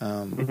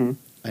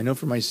 I know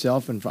for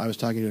myself, and I was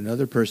talking to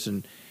another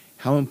person,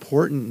 how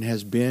important it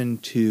has been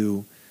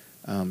to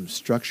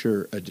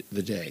structure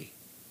the day,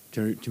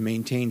 to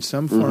maintain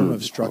some form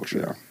of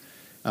structure.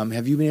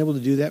 Have you been able to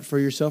do that for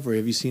yourself, or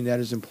have you seen that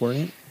as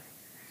important?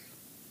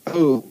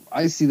 Oh,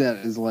 I see that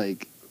as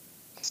like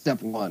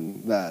step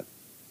one that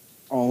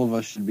all of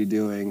us should be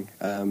doing.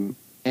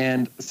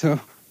 And so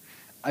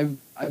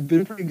I've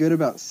been pretty good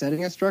about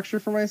setting a structure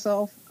for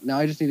myself. Now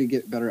I just need to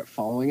get better at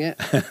following it.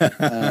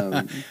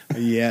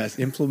 Yes,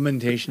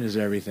 implementation is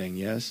everything.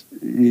 Yes.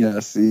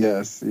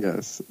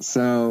 Yes.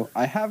 So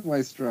I have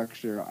my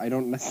structure. I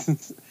don't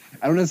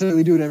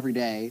necessarily do it every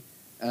day,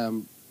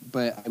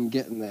 but I'm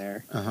getting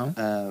there.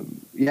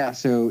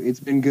 So it's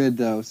been good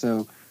though.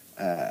 So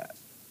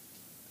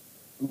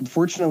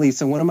fortunately,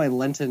 so one of my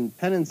Lenten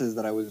penances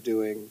that I was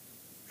doing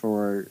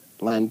for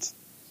Lent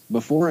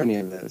before any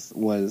of this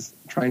was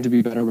trying to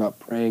be better about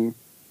praying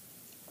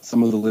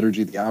some of the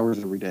liturgy of the hours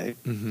every day,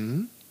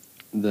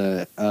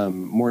 the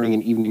morning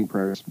and evening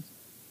prayers.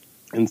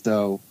 And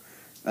so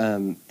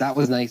that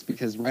was nice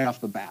because right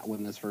off the bat,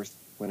 when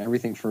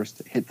everything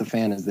first hit the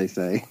fan, as they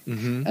say,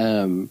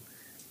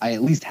 I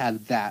at least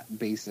had that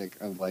basic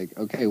of like,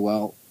 okay,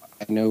 well,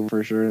 I know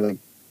for sure, like,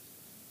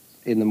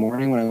 in the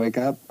morning when I wake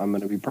up, I'm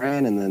going to be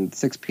praying, and then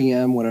 6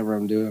 p.m., whatever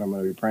I'm doing, I'm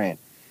going to be praying.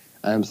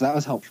 So that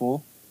was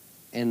helpful.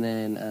 And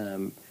then,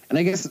 and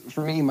I guess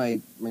for me, my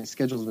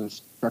schedule's been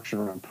structured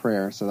around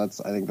prayer, so I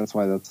think that's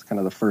why that's kind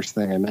of the first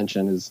thing I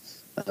mentioned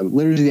is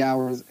liturgy of the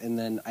hours. And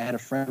then I had a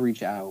friend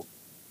reach out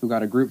who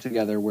got a group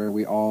together where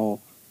we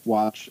all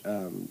watch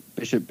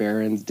Bishop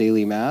Barron's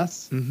daily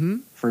mass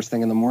first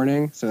thing in the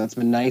morning. So that's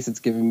been nice. It's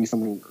given me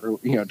something,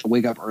 to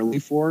wake up early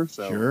for.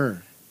 So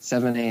Sure.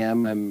 7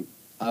 a.m. I'm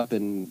up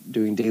and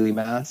doing daily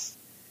mass.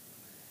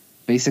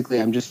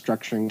 Basically, I'm just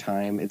structuring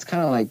time. It's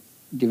kind of like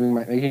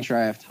making sure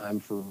I have time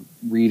for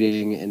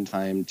reading and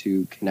time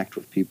to connect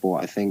with people.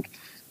 I think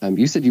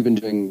you said you've been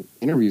doing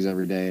interviews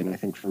every day, and I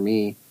think for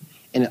me,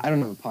 and I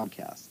don't have a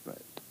podcast,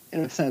 but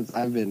in a sense,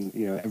 I've been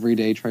every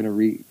day trying to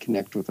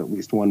reconnect with at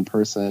least one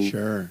person.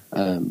 Sure.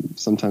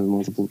 Sometimes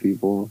multiple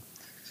people.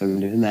 So I've been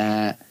doing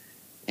that,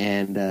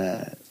 and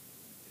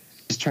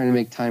just trying to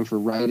make time for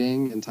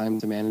writing and time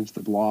to manage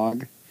the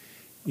blog.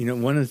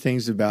 One of the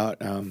things about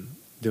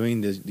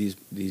doing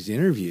these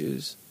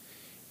interviews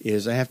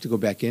is I have to go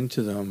back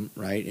into them,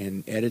 right,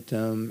 and edit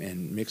them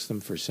and mix them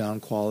for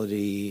sound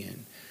quality.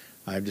 And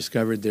I've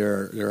discovered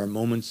there are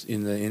moments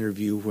in the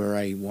interview where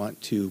I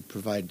want to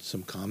provide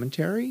some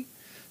commentary,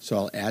 so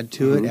I'll add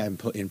to it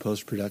in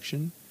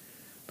post-production.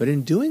 But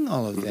in doing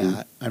all of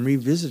that, I'm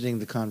revisiting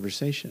the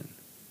conversation.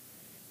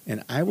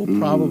 And I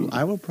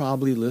will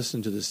probably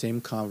listen to the same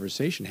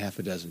conversation half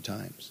a dozen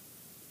times.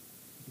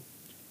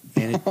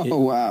 And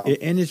wow!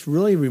 And it's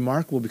really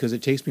remarkable because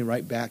it takes me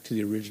right back to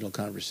the original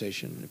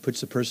conversation. It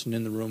puts the person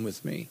in the room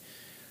with me,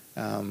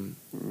 and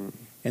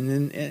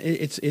then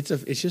it's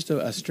just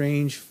a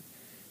strange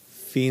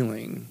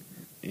feeling.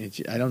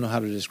 I don't know how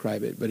to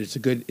describe it, but it's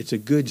a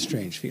good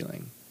strange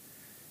feeling.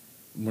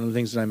 One of the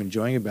things that I'm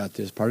enjoying about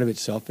this, part of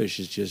it's selfish,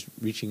 is just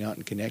reaching out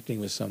and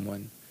connecting with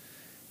someone,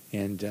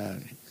 and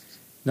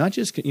not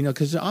just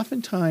because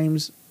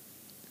oftentimes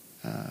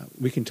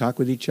we can talk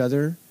with each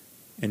other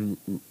and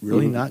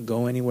really not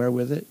go anywhere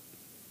with it,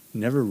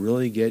 never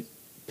really get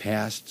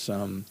past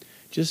some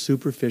just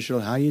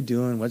superficial, how you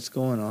doing, what's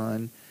going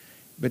on.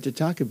 But to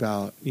talk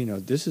about,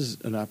 this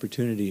is an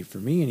opportunity for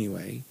me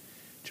anyway,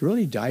 to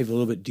really dive a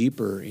little bit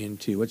deeper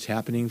into what's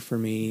happening for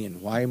me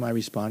and why am I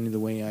responding the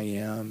way I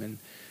am, and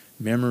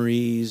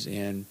memories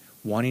and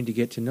wanting to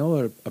get to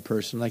know a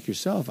person like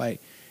yourself.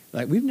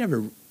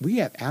 We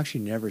have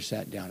actually never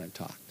sat down and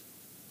talked.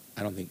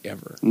 I don't think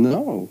ever.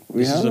 No,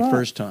 this is the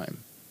first time.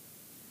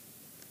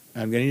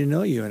 I'm getting to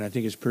know you, and I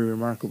think it's pretty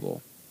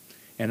remarkable.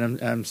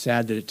 And I'm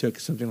sad that it took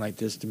something like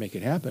this to make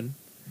it happen,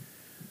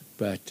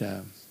 but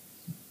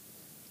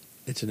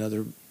it's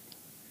another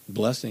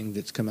blessing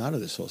that's come out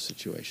of this whole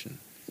situation.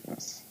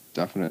 Yes,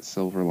 definite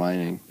silver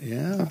lining.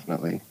 Yeah,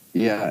 definitely.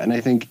 Yeah, and I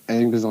think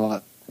there's a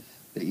lot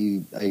that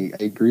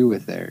I agree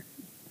with there.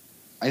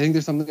 I think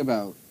there's something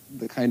about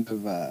the kind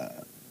of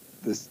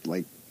this,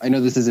 like, I know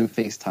this isn't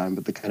FaceTime,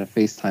 but the kind of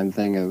FaceTime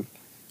thing of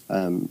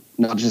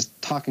not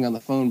just talking on the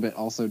phone, but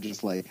also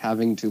just like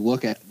having to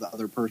look at the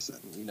other person.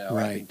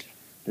 Right. I think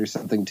there's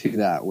something to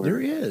that. Where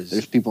there is.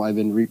 There's people I've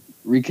been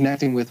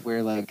reconnecting with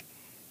where, like,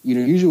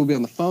 usually we'll be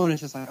on the phone.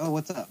 It's just like, oh,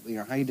 what's up?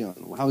 How you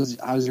doing?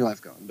 How's your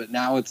life going? But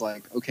now it's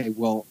like, okay,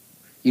 well,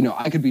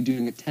 I could be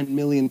doing 10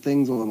 million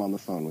things while I'm on the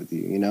phone with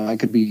you. I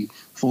could be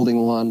folding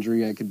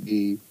laundry. I could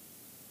be,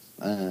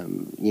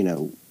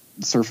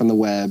 surfing the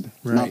web.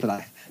 Right.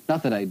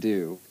 Not that I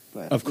do.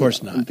 But, of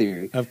course not. In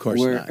theory. Of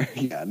course not.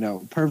 Yeah,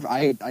 no.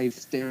 I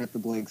stare at the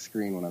blank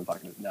screen when I'm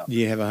talking to. No.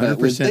 You have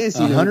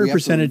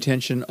 100%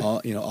 attention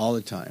all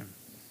the time.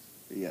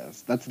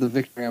 Yes, that's the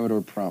Victor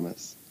Amador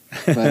promise.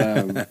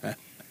 But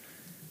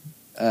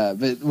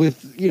but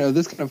with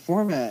this kind of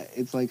format,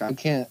 it's like I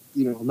can't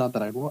not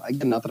that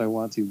I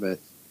want to, but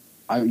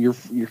you're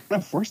kind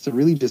of forced to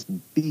really just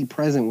be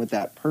present with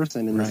that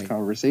person in this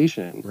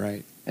conversation,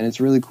 right? And it's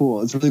really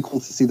cool. It's really cool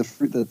to see the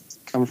fruit that's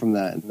come from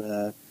that,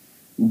 and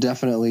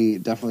definitely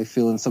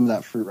feeling some of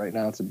that fruit right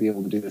now to be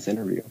able to do this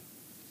interview.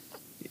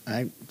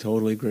 I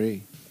totally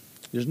agree.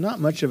 There's not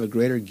much of a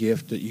greater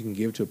gift that you can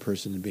give to a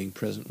person than being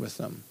present with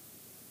them.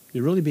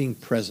 You're really being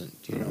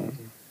present,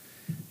 and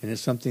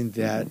it's something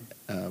that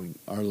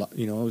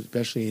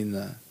especially in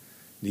the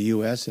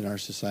U.S. in our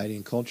society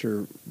and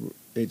culture,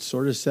 it's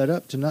sort of set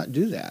up to not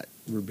do that.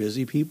 We're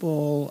busy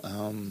people.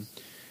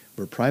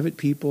 We're private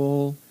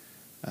people.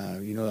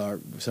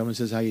 Someone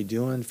says, "How you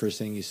doing?" First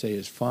thing you say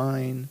is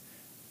 "fine,"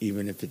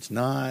 even if it's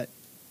not,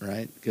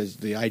 right? Because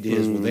the idea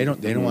is, well, they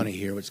don't want to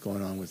hear what's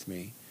going on with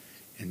me,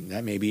 and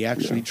that may be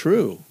actually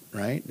true,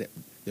 right?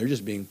 They're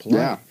just being polite.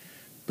 Yeah.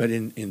 But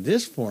in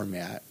this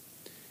format,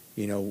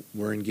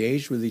 we're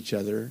engaged with each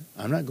other.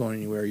 I'm not going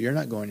anywhere. You're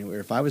not going anywhere.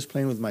 If I was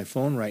playing with my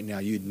phone right now,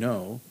 you'd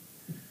know.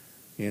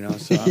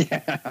 So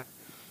Yeah.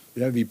 that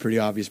would be pretty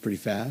obvious pretty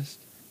fast.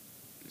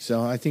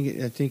 So I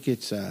think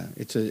it's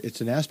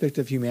an aspect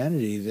of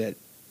humanity that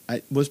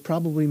was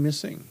probably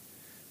missing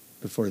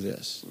before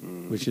this,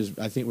 which is,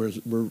 I think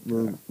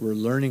we're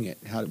learning it.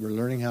 We're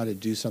learning how to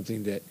do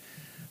something that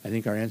I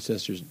think our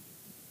ancestors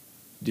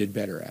did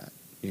better at.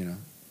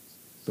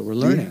 But we're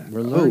learning. Yeah.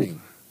 We're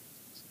learning.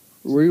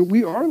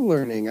 We are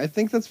learning. I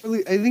think that's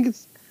really.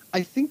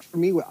 I think for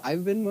me, what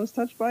I've been most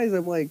touched by is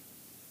I'm like,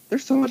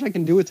 there's so much I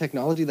can do with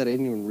technology that I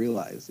didn't even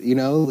realize.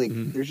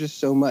 There's just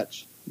so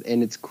much,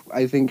 and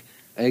I think,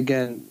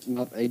 again,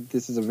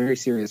 this is a very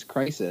serious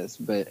crisis,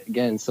 but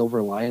again,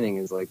 silver lining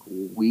is like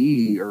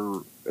we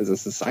are, as a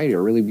society,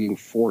 are really being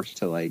forced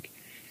to like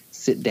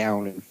sit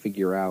down and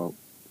figure out,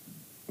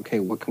 okay,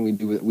 what can we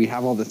do with it? We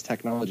have all this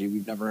technology.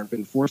 We've never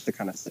been forced to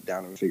kind of sit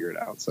down and figure it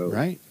out. So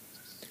right.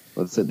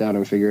 Let's sit down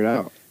and figure it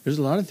out. There's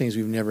a lot of things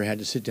we've never had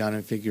to sit down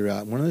and figure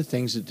out. One of the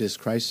things that this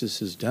crisis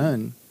has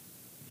done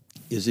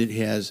is it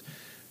has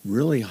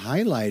really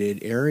highlighted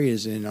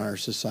areas in our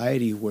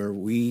society where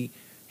we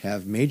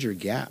have major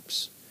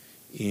gaps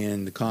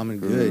in the common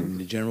good and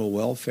the general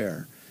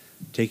welfare,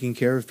 taking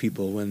care of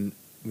people when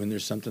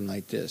there's something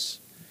like this.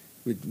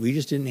 We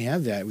just didn't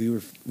have that. We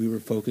were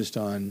focused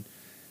on,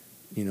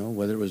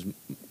 whether it was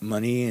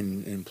money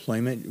and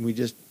employment.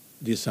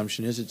 The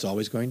assumption is it's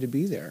always going to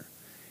be there.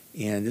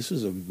 And this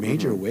was a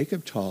major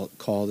wake-up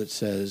call that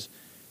says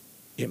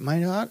it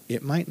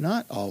might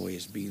not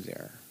always be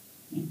there,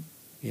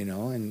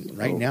 And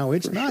right now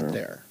it's not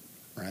there,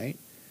 right?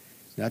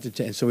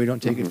 And so we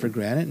don't take it for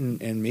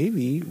granted, and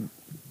maybe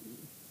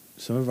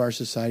some of our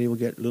society will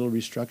get a little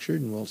restructured,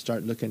 and we'll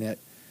start looking at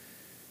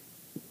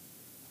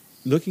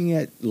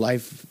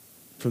life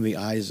from the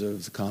eyes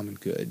of the common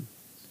good,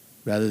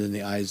 rather than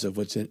the eyes of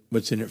what's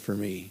in it for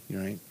me,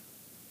 right?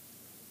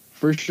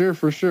 For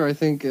sure. I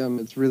think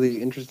it's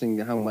really interesting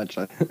how much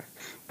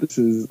this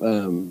is,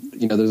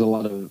 there's a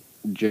lot of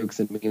jokes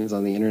and memes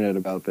on the internet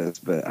about this,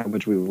 but how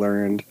much we've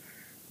learned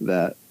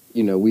that,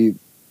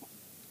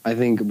 I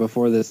think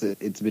before this,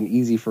 it's been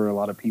easy for a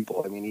lot of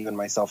people, I mean, even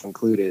myself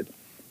included,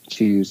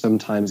 to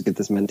sometimes get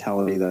this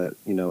mentality that,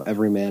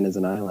 every man is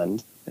an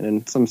island. And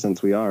in some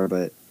sense we are,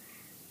 but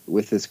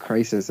with this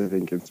crisis, I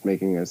think it's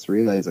making us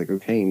realize, like,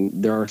 okay,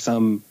 there are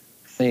some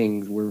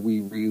things where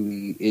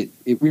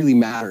it really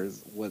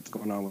matters what's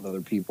going on with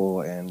other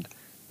people and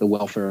the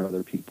welfare of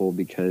other people,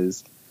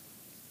 because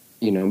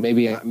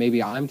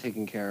maybe I'm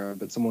taken care of,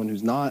 but someone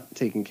who's not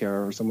taken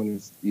care of, or someone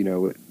who's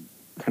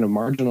kind of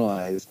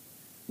marginalized,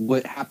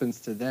 what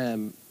happens to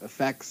them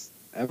affects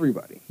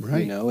everybody,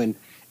 right?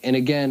 And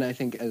again, I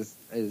think as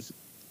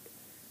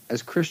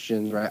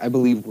Christians, right, I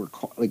believe we're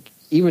like,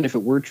 even if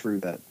it were true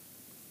that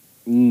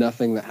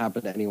nothing that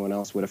happened to anyone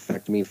else would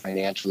affect me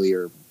financially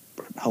or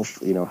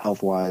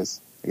health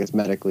wise, I guess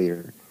medically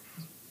or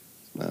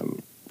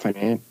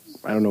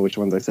I don't know which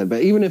ones I said,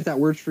 but even if that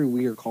were true,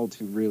 we are called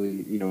to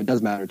really, it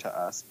does matter to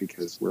us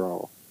because we're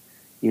all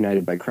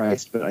united by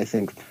Christ. But I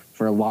think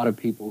for a lot of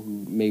people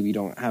who maybe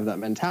don't have that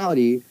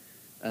mentality,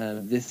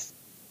 this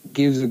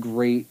gives a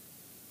great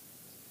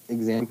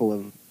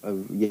example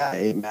of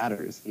it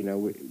matters.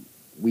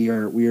 We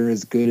are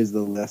as good as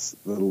the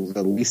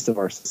least of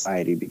our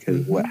society,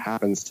 because what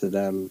happens to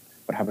them,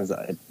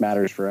 it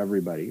matters for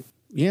everybody.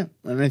 Yeah,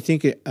 and I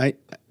think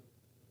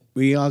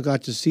we all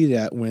got to see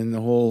that when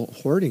the whole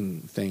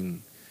hoarding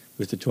thing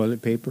with the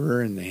toilet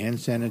paper and the hand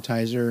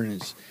sanitizer, and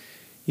it's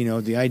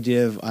the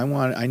idea of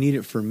I need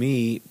it for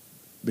me,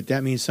 but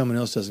that means someone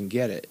else doesn't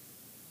get it,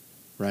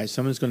 right?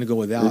 Someone's going to go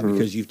without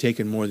because you've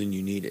taken more than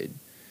you needed,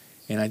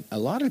 and a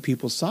lot of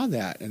people saw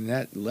that, and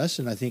that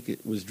lesson, I think,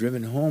 it was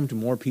driven home to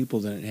more people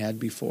than it had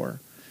before,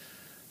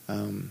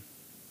 and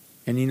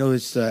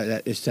it's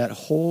that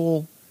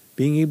whole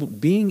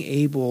being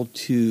able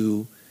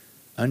to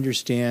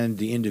understand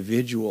the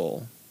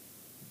individual,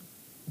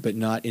 but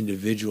not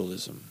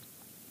individualism,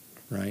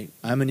 right?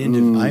 I'm an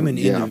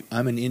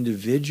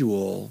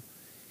individual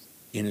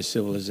in a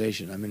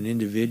civilization. I'm an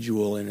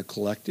individual in a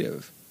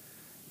collective.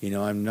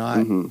 I'm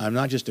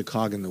not just a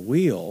cog in the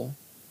wheel,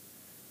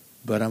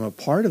 but I'm a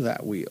part of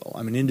that wheel.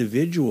 I'm an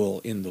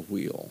individual in the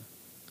wheel,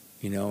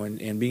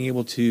 and being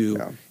able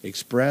to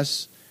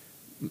express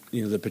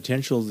the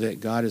potential that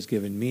God has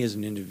given me as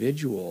an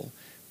individual,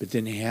 but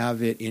then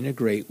have it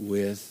integrate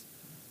with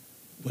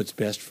what's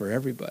best for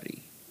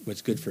everybody,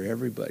 what's good for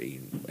everybody,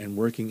 and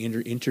working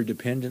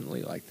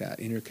interdependently like that,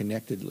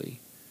 interconnectedly.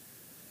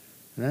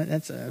 And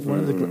that's one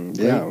of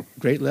the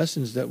great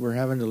lessons that we're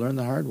having to learn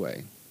the hard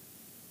way.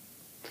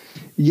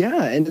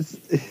 Yeah, and it's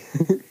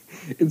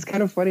it's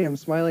kind of funny. I'm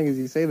smiling as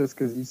you say this,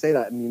 because you say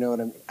that,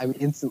 and I'm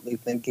instantly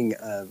thinking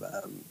of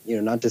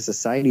not just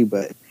society,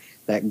 but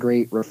that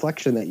great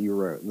reflection that you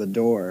wrote, The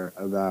Door,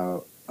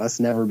 about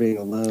us never being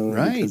alone,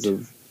 right, because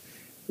of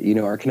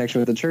our connection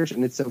with the church.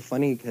 And it's so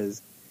funny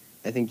because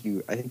I think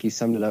you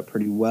summed it up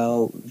pretty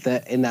well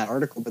that in that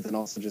article, but then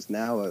also just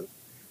now, of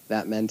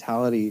that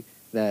mentality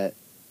that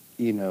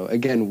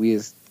again, we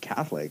as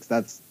Catholics,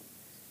 that's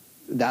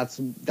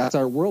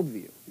our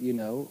worldview.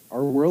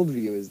 Our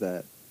worldview is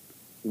that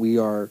we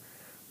are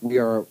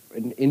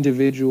an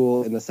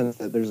individual in the sense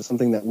that there's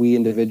something that we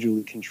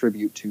individually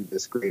contribute to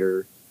this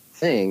greater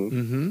thing.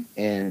 Mm-hmm.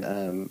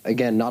 And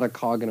again, not a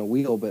cog in a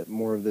wheel, but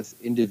more of this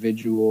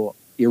individual,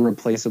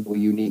 irreplaceable,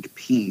 unique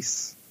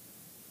piece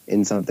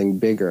in something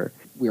bigger.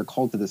 We are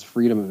called to this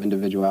freedom of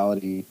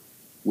individuality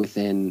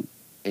within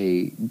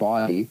a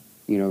body,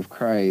 of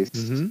Christ.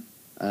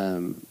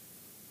 Mm-hmm.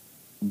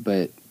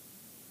 But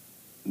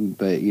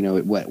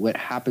what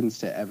happens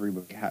to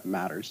everybody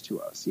matters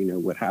to us.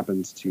 What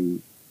happens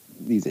to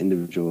these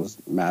individuals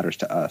matters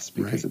to us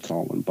because Right. it's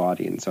all one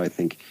body. And so I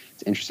think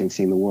it's interesting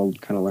seeing the world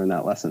kind of learn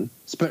that lesson,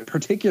 but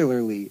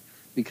particularly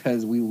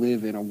because we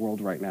live in a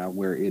world right now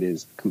where it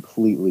is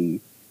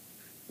completely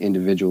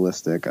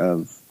individualistic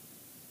of,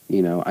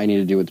 I need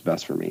to do what's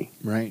best for me.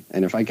 Right.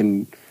 And if I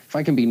can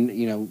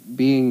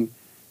be,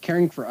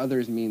 caring for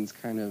others means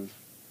kind of,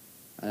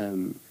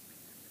 I'm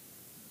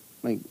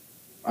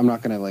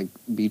not going to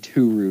be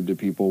too rude to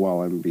people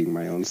while I'm being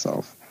my own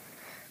self.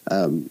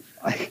 I'm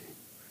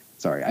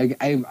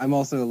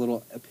also a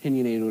little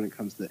opinionated when it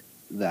comes to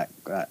that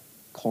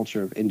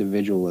culture of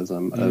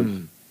individualism of,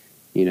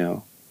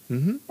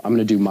 Mm-hmm. I'm going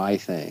to do my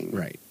thing.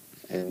 Right.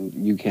 And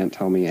you can't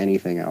tell me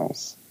anything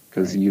else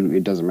because Right.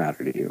 it doesn't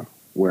matter to you.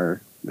 Where,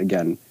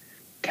 again,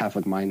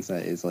 Catholic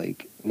mindset is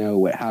no,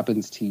 what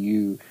happens to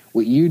you,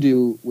 what you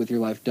do with your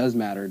life does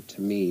matter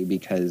to me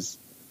because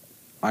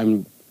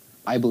I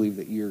believe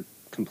that you're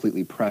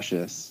completely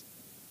precious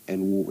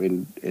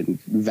and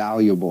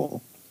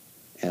valuable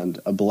and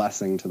a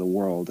blessing to the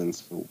world. And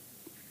so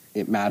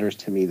it matters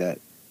to me that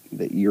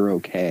you're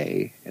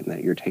okay and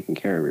that you're taking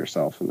care of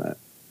yourself and that,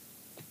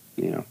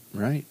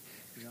 Right.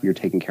 you're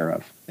taken care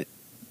of.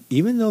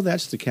 Even though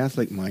that's the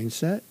Catholic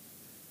mindset,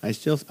 I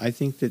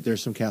think that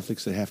there's some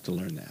Catholics that have to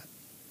learn that.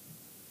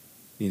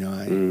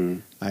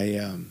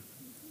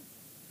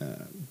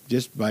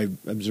 Just by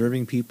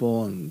observing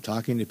people and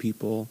talking to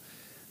people,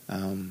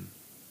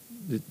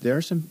 there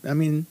are some. I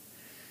mean,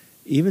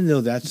 even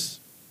though that's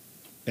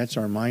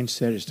our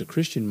mindset, it's the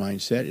Christian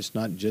mindset. It's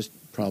not just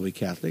probably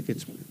Catholic.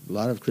 It's a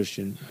lot of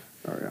Christian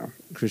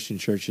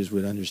churches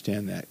would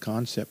understand that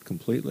concept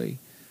completely.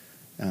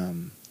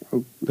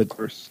 Of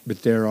course.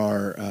 But there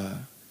are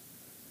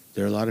a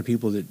lot of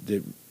people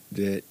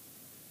that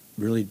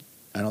really,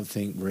 I don't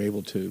think, were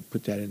able to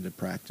put that into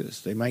practice.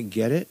 They might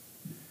get it,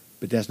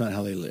 but that's not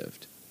how they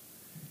lived.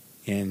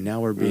 And now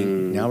we're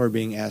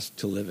being asked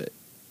to live it,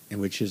 and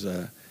which is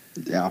this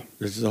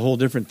is a whole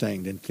different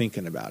thing than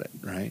thinking about it,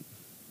 right?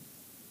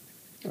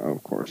 Oh,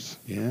 of course.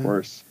 Yeah. Of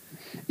course.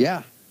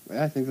 Yeah.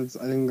 I think that's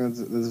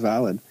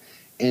valid.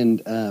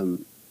 And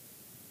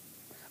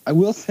I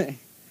will say,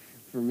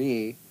 for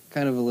me,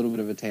 kind of a little bit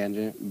of a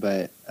tangent,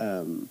 but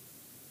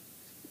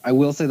I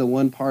will say the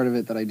one part of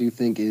it that I do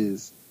think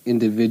is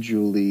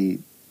individually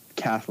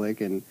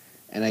Catholic, and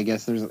I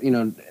guess there's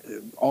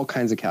all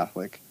kinds of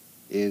Catholic,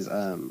 is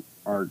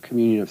our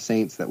communion of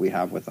saints that we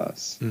have with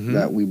us, Mm-hmm.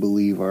 that we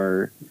believe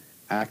are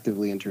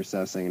actively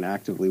intercessing and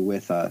actively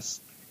with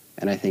us.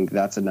 And I think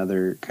that's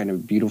another kind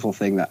of beautiful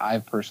thing that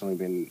I've personally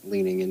been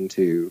leaning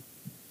into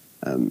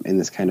in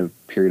this kind of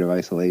period of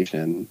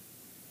isolation.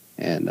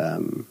 And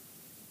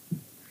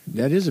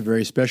that is a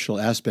very special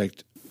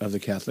aspect of the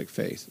Catholic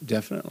faith,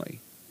 definitely.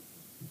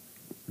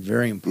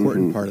 Very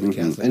important part of the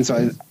Catholic and so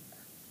faith.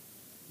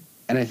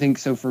 I think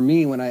so for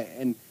me when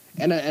I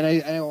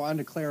wanted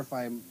to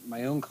clarify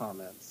my own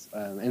comments.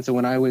 And so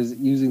when I was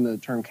using the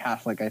term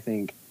Catholic, I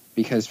think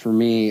because for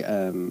me,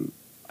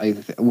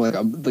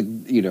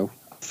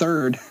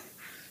 third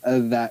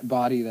of that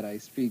body that I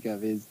speak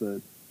of is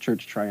the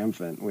Church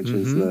Triumphant, which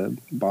is the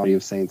body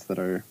of saints that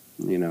are,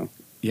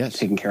 Yes.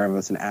 taking care of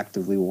us and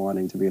actively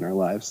wanting to be in our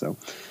lives. So,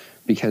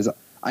 because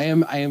I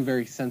am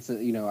very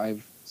sensitive, I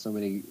have so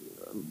many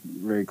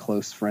very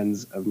close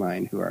friends of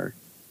mine who are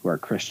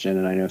Christian,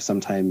 and I know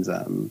sometimes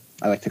I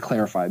like to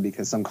clarify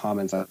because some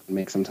comments I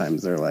make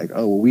sometimes they're like,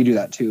 "Oh, well, we do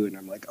that too," and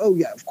I'm like, "Oh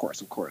yeah, of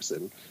course,"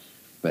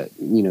 but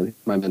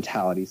my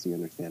mentality, so you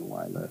understand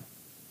why the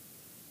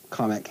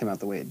comment came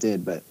out the way it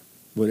did. But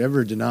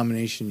whatever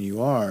denomination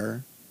you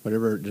are,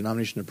 whatever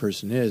denomination a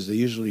person is, they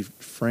usually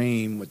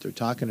frame what they're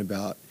talking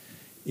about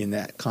in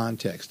that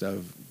context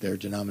of their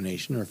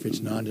denomination, or if it's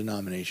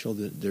non-denominational,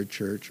 their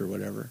church or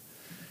whatever.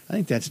 I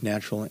think that's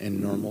natural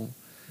and normal.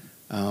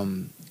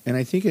 And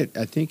I think it,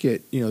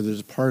 there's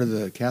a part of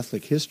the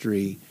Catholic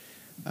history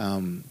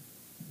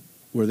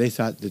where they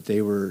thought that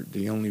they were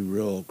the only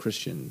real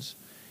Christians.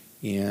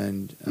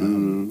 And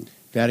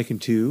Vatican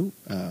II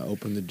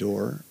opened the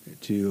door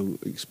to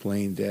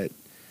explain that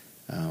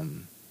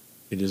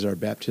it is our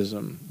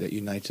baptism that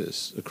unites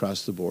us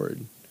across the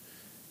board,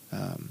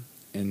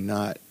 and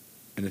not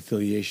an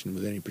affiliation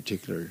with any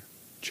particular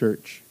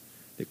church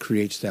that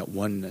creates that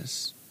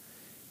oneness.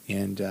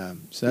 And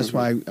so that's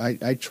why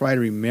I try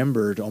to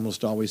remember to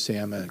almost always say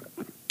I'm a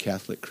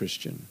Catholic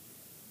Christian,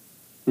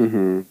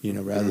 rather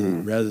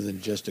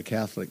than just a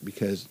Catholic,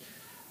 because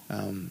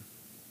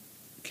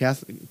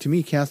Catholic, to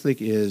me,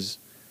 Catholic is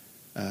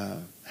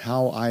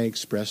how I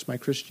express my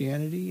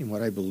Christianity and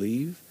what I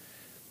believe.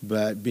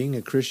 But being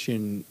a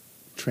Christian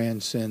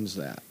transcends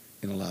that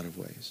in a lot of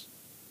ways.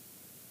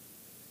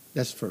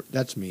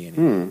 That's me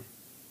anyway.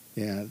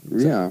 Yeah.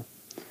 Yeah.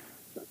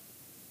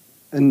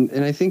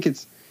 And I think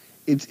it's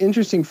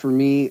interesting for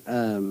me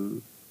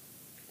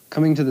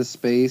coming to this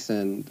space,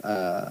 and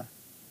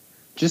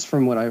just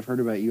from what I've heard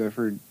about you, I've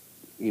heard,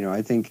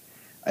 I think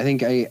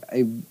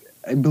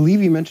I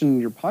believe you mentioned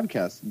in your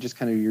podcast just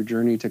kind of your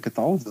journey to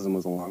Catholicism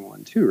was a long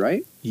one too,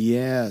 right?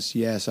 Yes.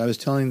 I was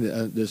telling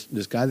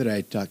this guy that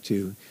I talked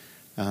to.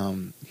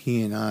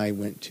 He and I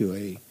went to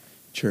a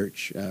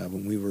church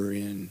when we were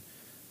in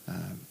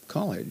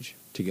college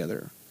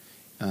together,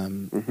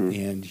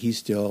 and he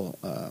still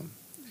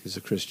is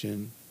a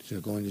Christian,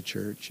 still going to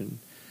church, and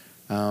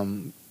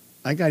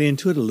I got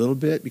into it a little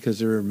bit because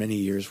there were many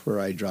years where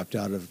I dropped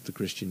out of the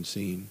Christian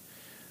scene,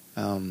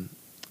 and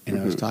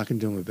I was talking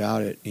to him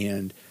about it,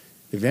 and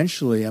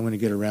eventually I'm going to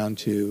get around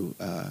to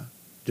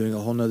doing a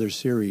whole nother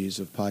series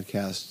of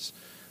podcasts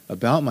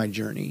about my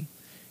journey,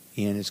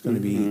 and it's going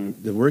to be,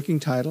 the working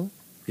title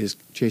is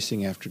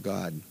Chasing After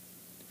God.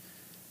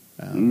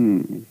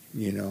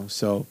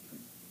 So,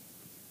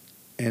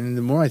 and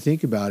the more I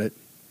think about it,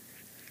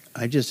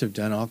 I just have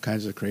done all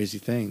kinds of crazy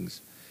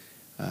things.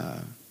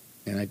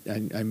 And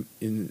I'm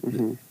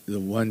in the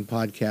one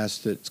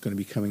podcast that's going to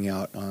be coming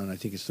out on, I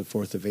think it's the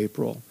 4th of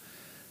April.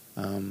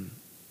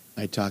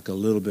 I talk a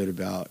little bit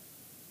about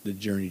the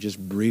journey, just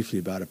briefly,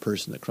 about a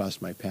person that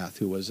crossed my path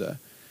who was a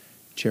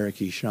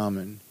Cherokee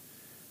shaman.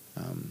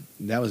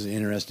 That was an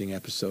interesting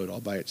episode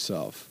all by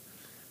itself.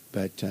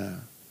 But,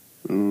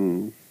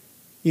 and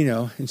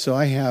so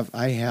I have,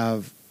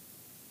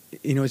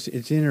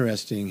 it's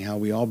interesting how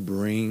we all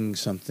bring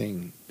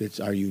something that's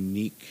our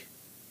unique,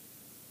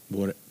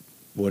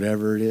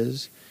 whatever it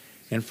is.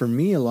 And for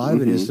me, a lot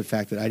of it is the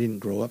fact that I didn't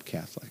grow up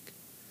Catholic.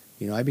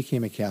 I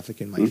became a Catholic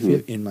in my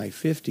in my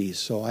 50s,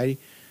 so I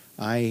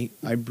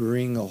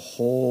bring a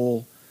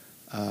whole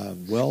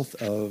wealth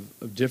of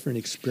different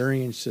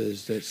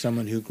experiences that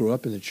someone who grew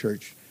up in the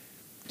church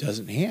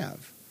doesn't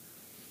have,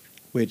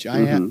 which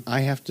I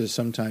have to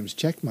sometimes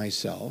check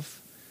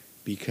myself,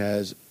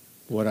 because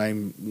what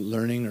I'm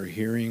learning or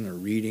hearing or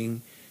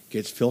reading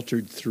gets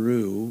filtered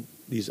through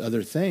these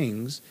other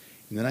things,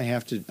 and then I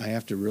have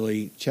to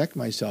really check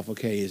myself.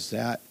 Okay, is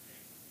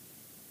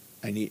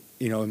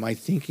my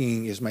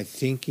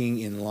thinking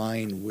in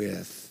line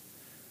with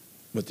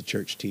what the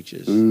church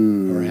teaches,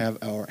 or have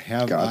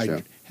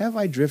Gotcha.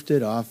 I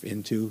drifted off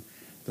into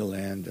the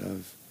land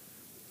of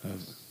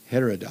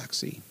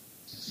heterodoxy?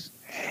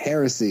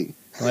 Heresy.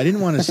 Well, I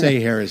didn't want to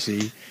say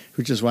heresy,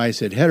 which is why I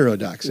said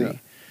heterodoxy. Yeah.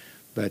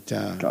 But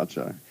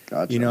Gotcha.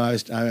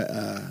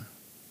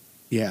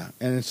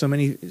 and so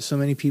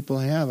many people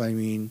have. I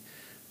mean,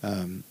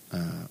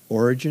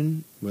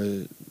 Origen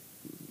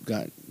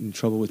got in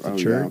trouble with the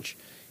church.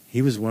 Yeah.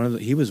 He was one of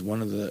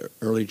the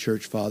early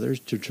church fathers.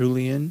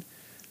 Tertullian.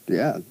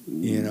 Yeah.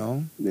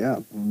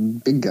 Yeah.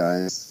 Big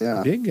guys.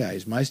 Yeah. Big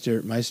guys.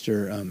 Meister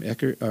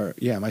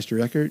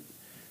Eckhart,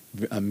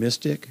 a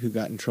mystic who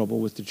got in trouble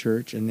with the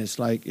church, and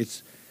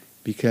it's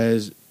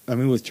because,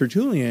 with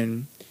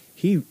Tertullian,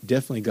 he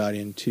definitely got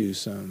into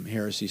some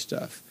heresy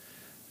stuff.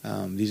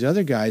 These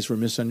other guys were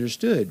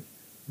misunderstood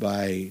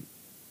by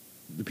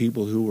the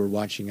people who were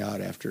watching out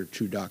after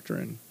true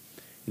doctrine,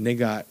 and they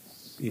got,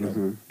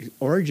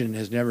 Origen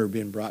has never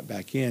been brought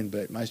back in,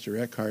 but Meister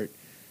Eckhart,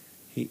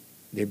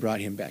 they brought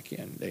him back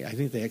in. I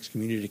think they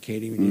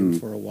excommunicated him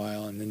for a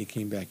while, and then he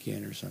came back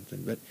in or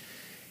something. But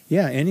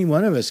yeah, any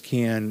one of us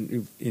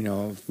can,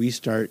 if we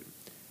start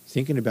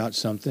thinking about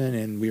something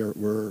and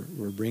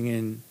we're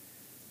bringing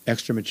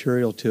extra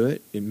material to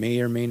it, it may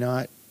or may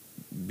not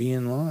be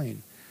in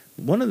line.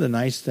 One of the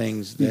nice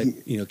things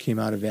that came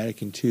out of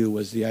Vatican II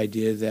was the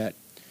idea that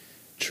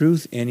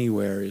truth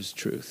anywhere is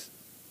truth.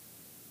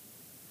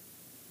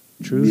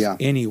 Truth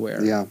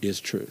anywhere is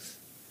truth.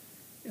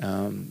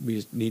 We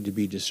just need to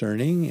be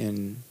discerning,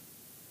 and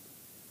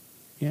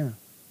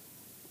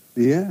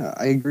Yeah,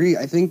 I agree.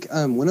 I think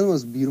one of the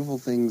most beautiful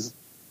things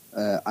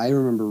I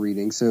remember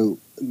reading, so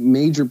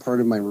major part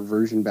of my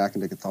reversion back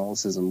into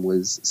Catholicism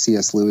was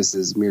C.S.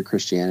 Lewis's Mere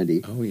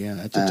Christianity. Oh yeah,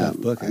 that's a tough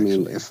book,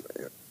 actually. If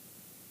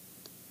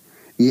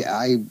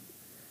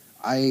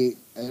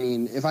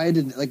I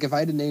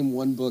had to name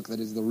one book that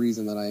is the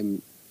reason that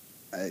I'm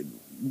a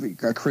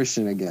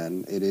Christian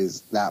again, it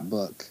is that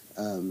book.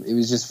 It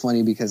was just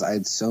funny because I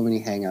had so many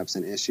hang-ups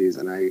and issues,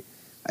 and I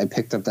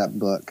picked up that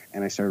book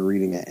and I started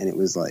reading it, and it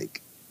was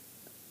like,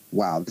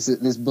 wow,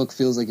 this book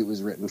feels like it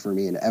was written for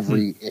me in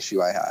every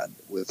issue I had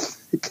with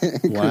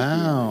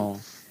wow.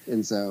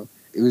 And so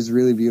it was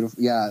really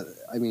beautiful. Yeah,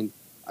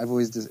 I've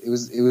always it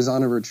was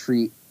on a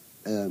retreat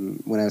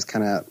when I was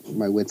kind of at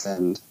my wit's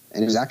end,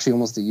 and it was actually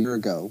almost a year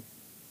ago.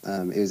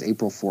 It was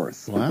April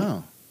 4th.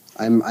 Wow.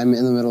 I'm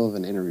in the middle of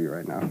an interview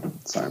right now.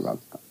 Sorry about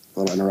a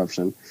little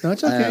interruption. No,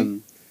 it's okay.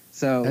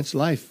 So that's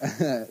life.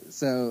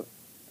 So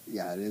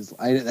yeah, it is.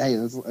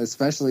 That's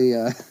especially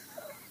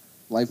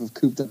life of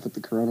cooped up with the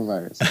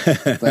coronavirus.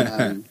 But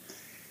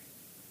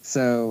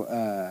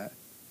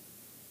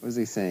what was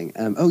he saying?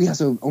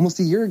 So almost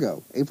a year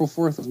ago, April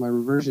 4th was my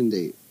reversion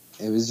date.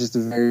 It was just a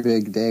very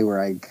big day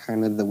where I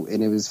and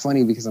it was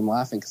funny because I'm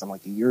laughing because I'm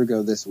like, a year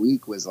ago this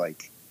week was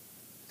like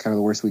kind of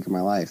the worst week of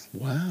my life.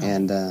 Wow.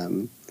 And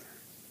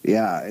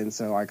and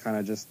so I kind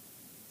of just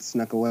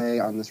snuck away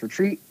on this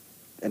retreat,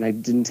 and I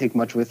didn't take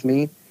much with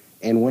me.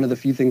 And one of the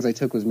few things I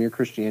took was Mere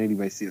Christianity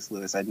by C.S.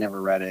 Lewis. I'd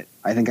never read it.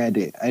 I think I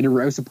did. I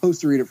was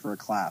supposed to read it for a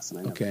class, and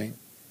I never did.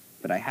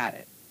 But I had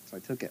it, so I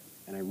took it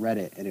and I read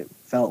it, and it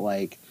felt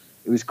like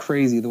it was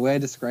crazy. The way I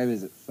describe it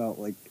is, it felt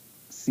like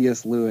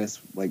C.S. Lewis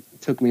like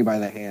took me by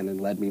the hand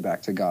and led me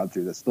back to God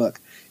through this book.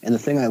 And the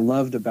thing I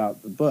loved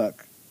about the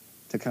book,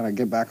 to kind of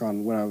get back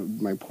on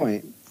my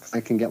point, because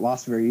I can get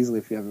lost very easily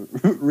if you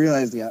haven't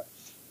realized yet,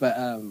 but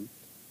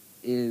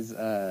is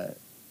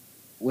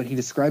what he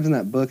describes in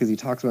that book is he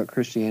talks about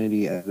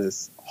Christianity as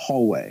this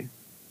hallway.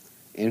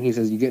 And he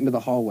says you get into the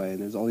hallway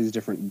and there's all these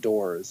different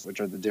doors, which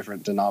are the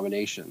different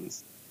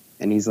denominations.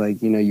 And he's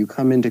like, you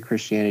come into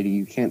Christianity,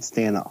 you can't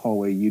stay in that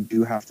hallway. You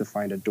do have to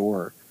find a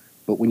door.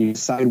 But when you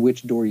decide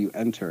which door you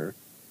enter,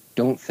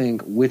 don't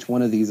think which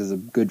one of these is a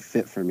good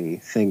fit for me.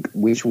 Think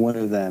which one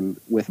of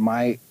them, with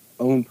my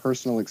own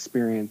personal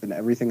experience and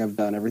everything I've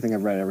done, everything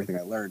I've read, everything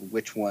I learned,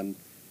 which one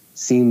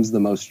seems the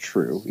most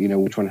true,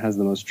 which one has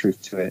the most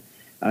truth to it.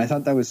 And I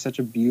thought that was such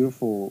a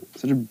beautiful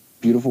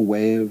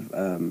way of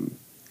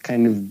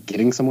kind of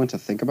getting someone to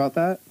think about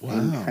that. Wow.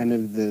 And kind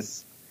of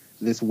this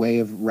way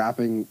of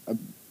wrapping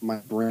my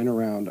brain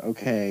around,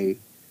 okay,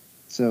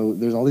 so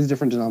there's all these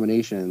different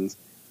denominations,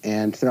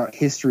 and throughout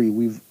history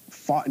we've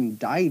fought and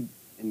died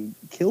and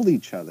killed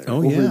each other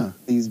over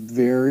these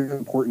very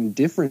important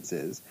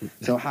differences.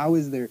 So how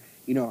is there,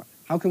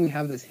 how can we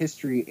have this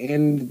history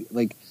and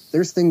like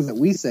there's things that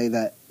we say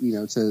that,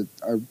 to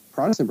our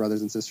Protestant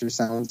brothers and sisters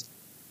sounds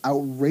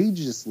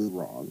outrageously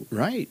wrong.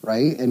 Right.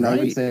 And I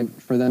would say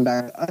for them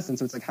back to us. And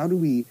so it's like, how do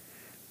we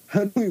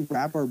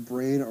wrap our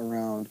brain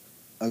around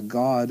a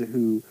God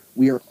who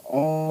we are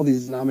all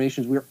these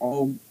denominations, we're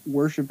all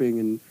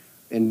worshiping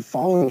and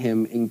following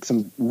him in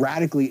some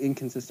radically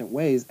inconsistent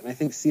ways. And I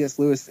think C.S.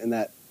 Lewis in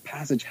that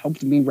passage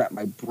helped me wrap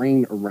my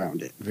brain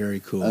around it.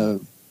 Very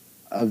cool.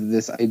 Of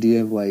this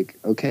idea of like,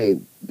 okay,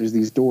 there's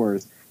these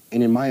doors,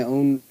 and in my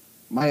own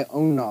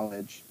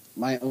knowledge,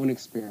 my own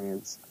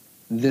experience,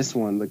 this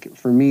one, like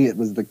for me, it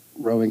was the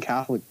Roman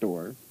Catholic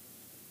door,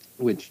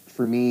 which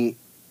for me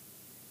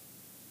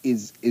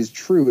is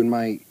true in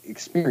my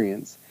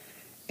experience.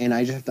 And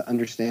I just have to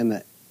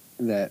understand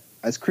that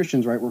as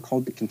Christians, right, we're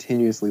called to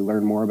continuously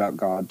learn more about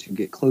God, to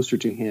get closer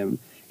to him.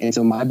 And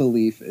so my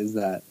belief is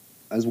that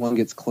as one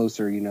gets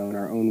closer, in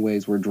our own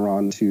ways, we're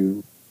drawn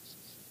to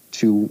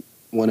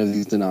one of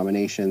these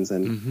denominations.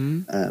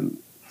 And,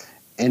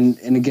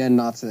 and again,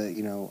 not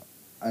to,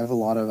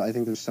 I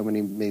think there's so many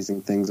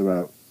amazing things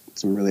about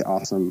some really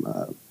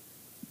awesome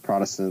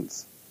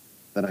Protestants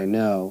that I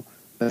know,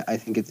 but I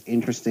think it's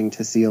interesting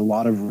to see a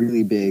lot of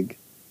really big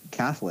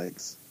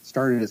Catholics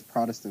started as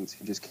Protestants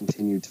who just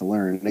continued to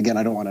learn. And again,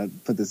 I don't want to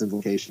put this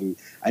implication.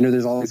 I know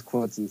there's all these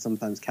quotes, and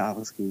sometimes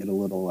Catholics can get a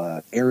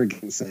little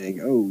arrogant saying,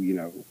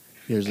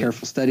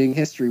 careful studying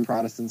history,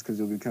 Protestants, because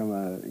you'll become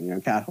a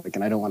Catholic.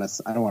 And I don't want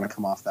to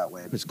come off that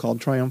way. It's called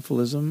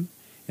triumphalism,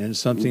 and it's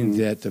something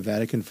that the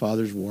Vatican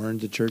Fathers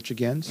warned the Church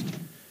against,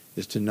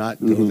 is to not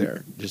go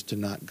there, just to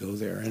not go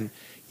there. And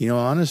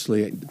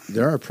honestly,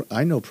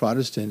 I know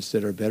Protestants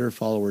that are better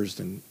followers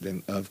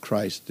than of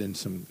Christ than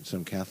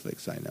some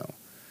Catholics I know.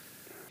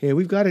 Hey,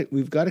 we've got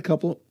a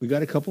couple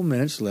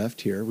minutes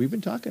left here. We've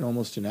been talking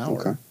almost an hour.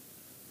 Okay.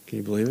 Can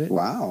you believe it?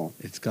 Wow.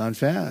 It's gone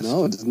fast.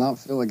 No, it does not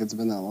feel like it's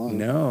been that long.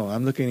 No,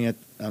 I'm looking at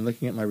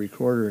my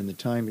recorder, and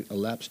the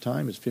elapsed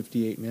time is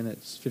 58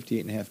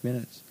 and a half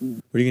minutes.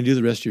 What are you going to do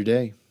the rest of your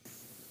day?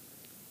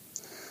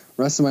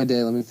 Rest of my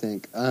day, let me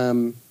think.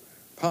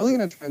 Probably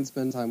going to try and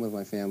spend time with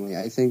my family.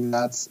 I think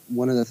that's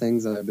one of the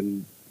things that I've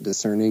been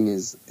discerning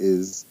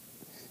is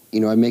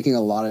I'm making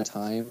a lot of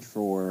time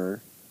for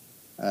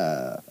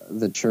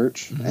the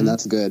church, and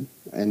that's good,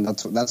 and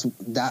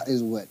that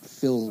is what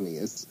fills me.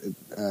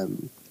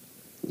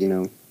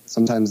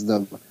 Sometimes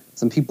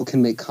some people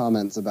can make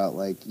comments about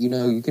like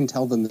you can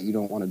tell them that you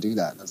don't want to do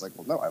that, and I was like,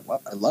 well, no,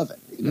 I love it.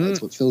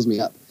 It's what fills me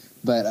up.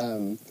 But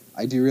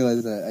I do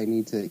realize that I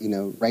need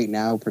to right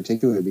now,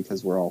 particularly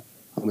because we're all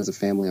home as a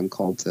family, I'm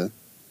called to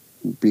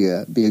be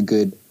a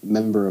good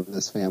member of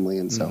this family,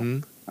 and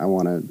so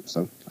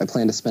I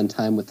plan to spend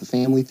time with the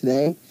family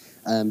today,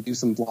 do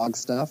some vlog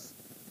stuff,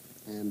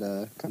 and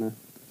kind of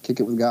kick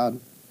it with God.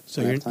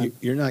 So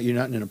you're not in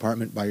an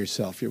apartment by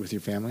yourself. You're with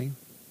your family?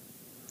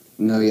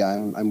 No, yeah,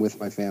 I'm with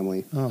my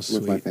family. Oh, sweet.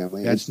 With my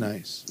family. That's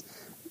nice.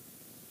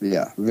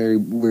 Yeah, very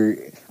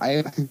weird.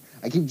 I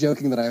keep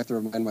joking that I have to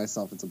remind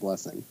myself it's a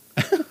blessing.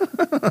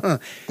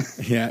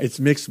 Yeah, it's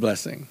mixed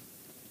blessing.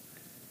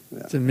 Yeah,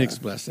 it's a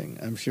mixed blessing.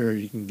 I'm sure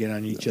you can get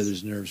on each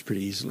other's nerves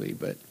pretty easily,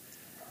 but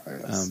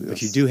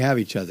but you do have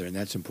each other, and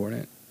that's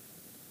important.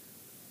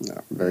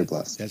 Yeah, very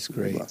blessed. That's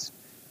great. Blessed.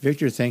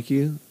 Victor, thank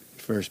you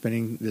for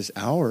spending this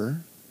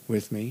hour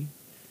with me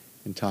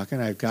and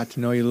talking. I've got to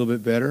know you a little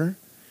bit better,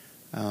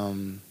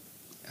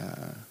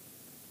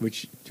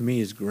 which to me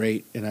is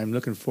great. And I'm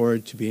looking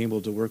forward to being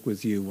able to work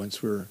with you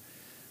once we're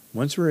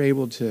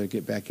able to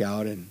get back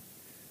out and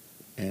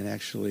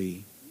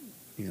actually,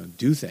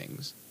 do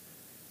things.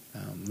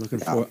 I'm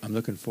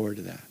looking forward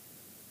to that.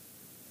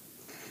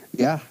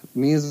 Yeah,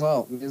 me as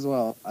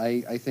well.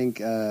 I think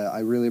I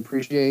really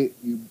appreciate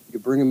you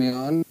bringing me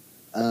on.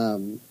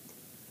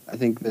 I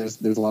think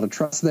there's a lot of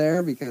trust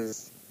there,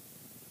 because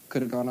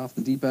could have gone off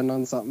the deep end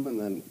on something, and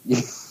then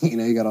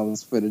you got all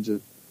this footage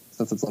of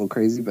stuff that's a little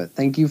crazy. But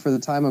thank you for the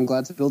time. I'm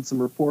glad to build some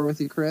rapport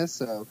with you, Chris.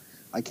 So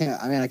I can't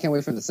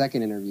wait for the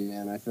second interview,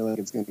 man. I feel like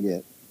it's going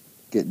to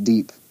get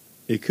deep.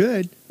 It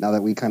could. Now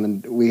that we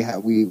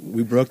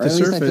broke the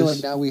surface. I feel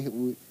like now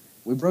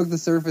we broke the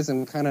surface,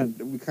 and we kind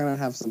of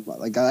have some,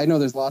 like, I know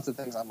there's lots of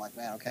things I'm like,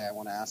 man, okay, I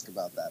want to ask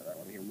about that, or I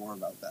want to hear more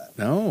about that.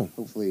 No.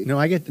 Hopefully.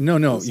 No,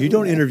 you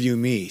don't interview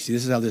me. See,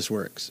 this is how this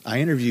works. I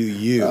interview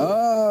you.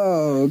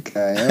 Oh,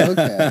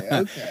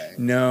 okay.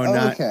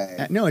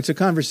 No, it's a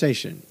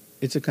conversation.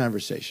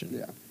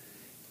 Yeah.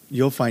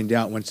 You'll find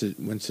out once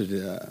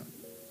the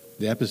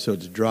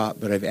episodes drop,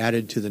 but I've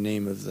added to the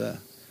name of the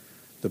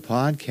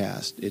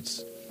podcast.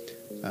 It's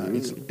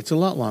a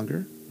lot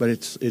longer, but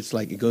it's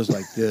like, it goes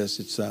like this.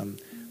 It's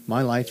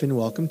My Life and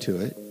Welcome to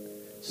It,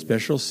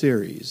 special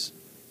series.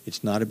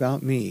 It's not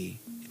about me,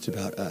 it's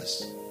about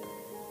us.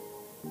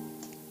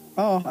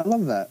 Oh, I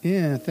love that.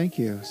 Yeah, thank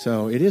you.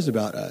 So it is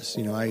about us.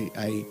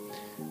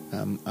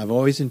 I've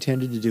always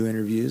intended to do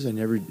interviews. I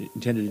never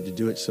intended to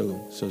do it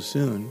so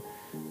soon,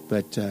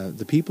 but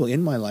the people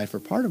in my life are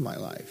part of my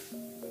life,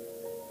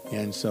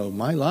 and so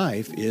my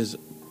life is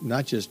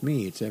not just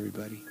me; it's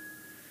everybody.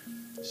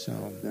 So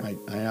I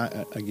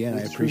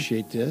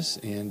appreciate this,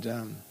 and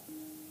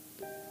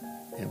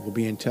we'll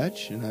be in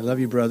touch. And I love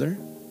you, brother.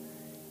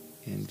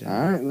 And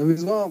all right, love you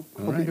as well.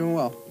 Hope you're doing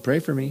well. Pray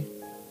for me.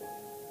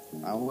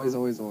 Always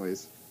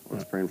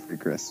praying for you,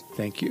 Chris.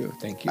 Thank you.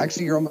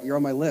 Actually, you're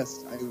on my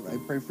list. I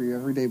pray for you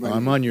every day.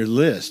 I'm on your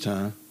list,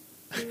 huh?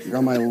 You're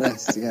on my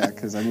list, yeah,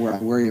 because I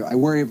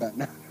worry about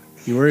now.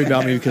 You worry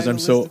about me because I'm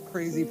so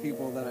crazy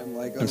people that I'm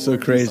like. I'm so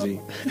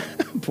crazy.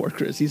 Poor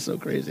Chris, he's so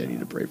crazy. I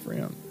need to pray for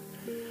him.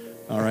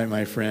 All right,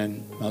 my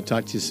friend. I'll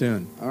talk to you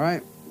soon. All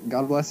right.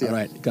 God bless you. All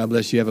right. God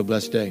bless you. Have a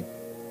blessed day.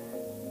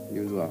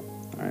 You as well.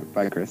 All right.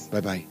 Bye, Chris.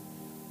 Bye-bye.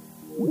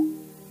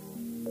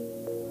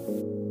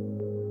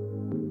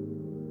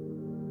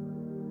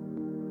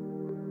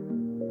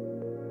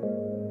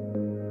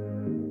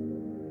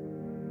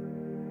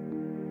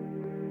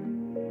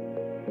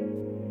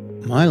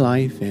 My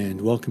Life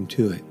and Welcome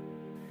to It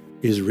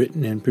is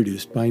written and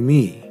produced by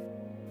me,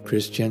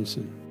 Chris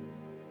Jensen.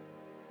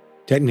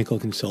 Technical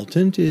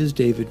consultant is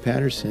David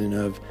Patterson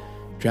of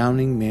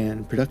Drowning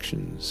Man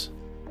Productions.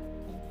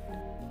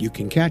 You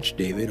can catch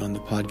David on the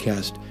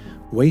podcast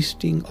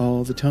Wasting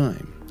All the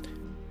Time,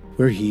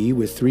 where he,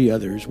 with 3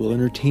 others, will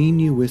entertain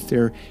you with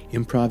their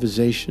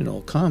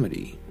improvisational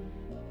comedy.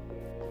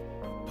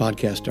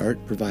 Podcast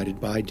art provided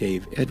by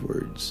Dave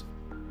Edwards.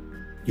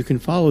 You can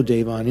follow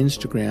Dave on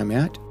Instagram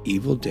at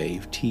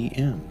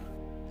EvilDaveTM.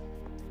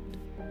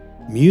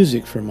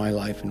 Music for My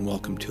Life and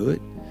Welcome to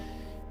It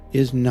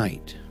is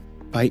Night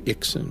by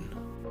Ikson.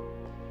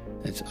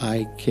 That's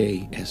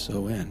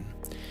IKSON.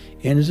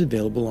 And is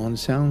available on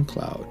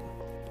SoundCloud.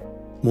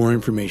 More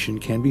information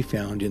can be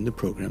found in the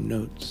program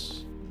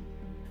notes.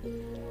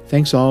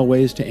 Thanks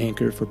always to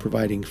Anchor for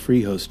providing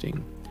free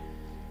hosting.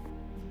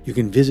 You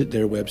can visit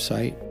their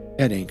website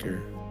at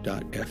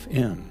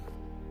anchor.fm.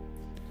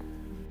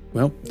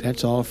 Well,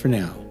 that's all for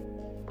now.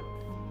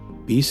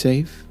 Be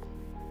safe,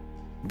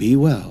 be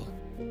well,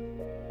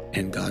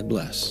 and God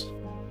bless.